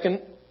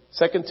 Second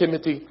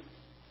Timothy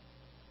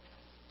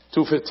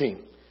 2:15.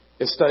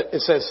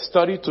 It says,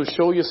 study to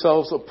show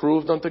yourselves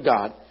approved unto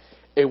God,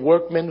 a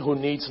workman who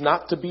needs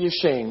not to be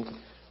ashamed,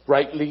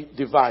 rightly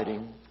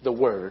dividing the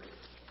word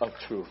of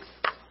truth.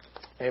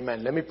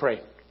 Amen. Let me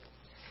pray.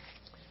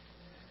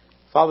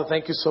 Father,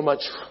 thank you so much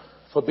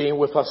for being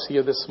with us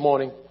here this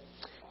morning.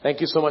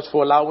 Thank you so much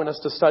for allowing us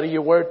to study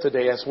your word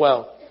today as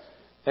well.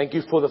 Thank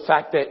you for the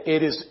fact that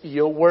it is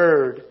your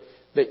word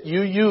that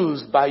you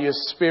use by your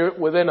spirit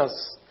within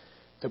us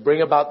to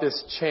bring about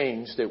this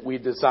change that we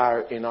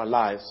desire in our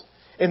lives.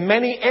 In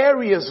many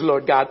areas,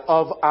 Lord God,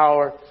 of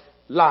our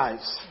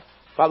lives.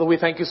 Father, we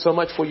thank you so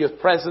much for your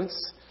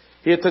presence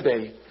here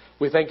today.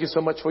 We thank you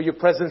so much for your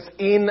presence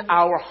in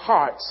our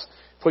hearts,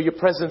 for your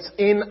presence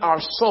in our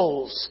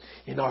souls,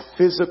 in our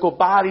physical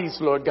bodies,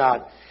 Lord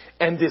God.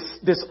 And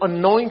this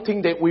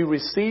anointing that we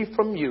receive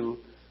from you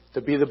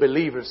to be the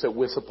believers that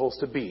we're supposed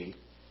to be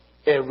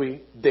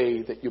every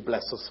day that you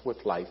bless us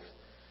with life.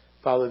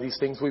 Father, these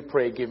things we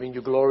pray, giving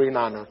you glory and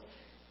honor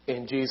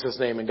in Jesus'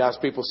 name. And God's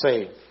people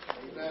say,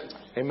 amen.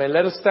 Amen.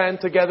 Let us stand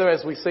together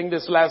as we sing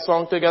this last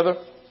song together.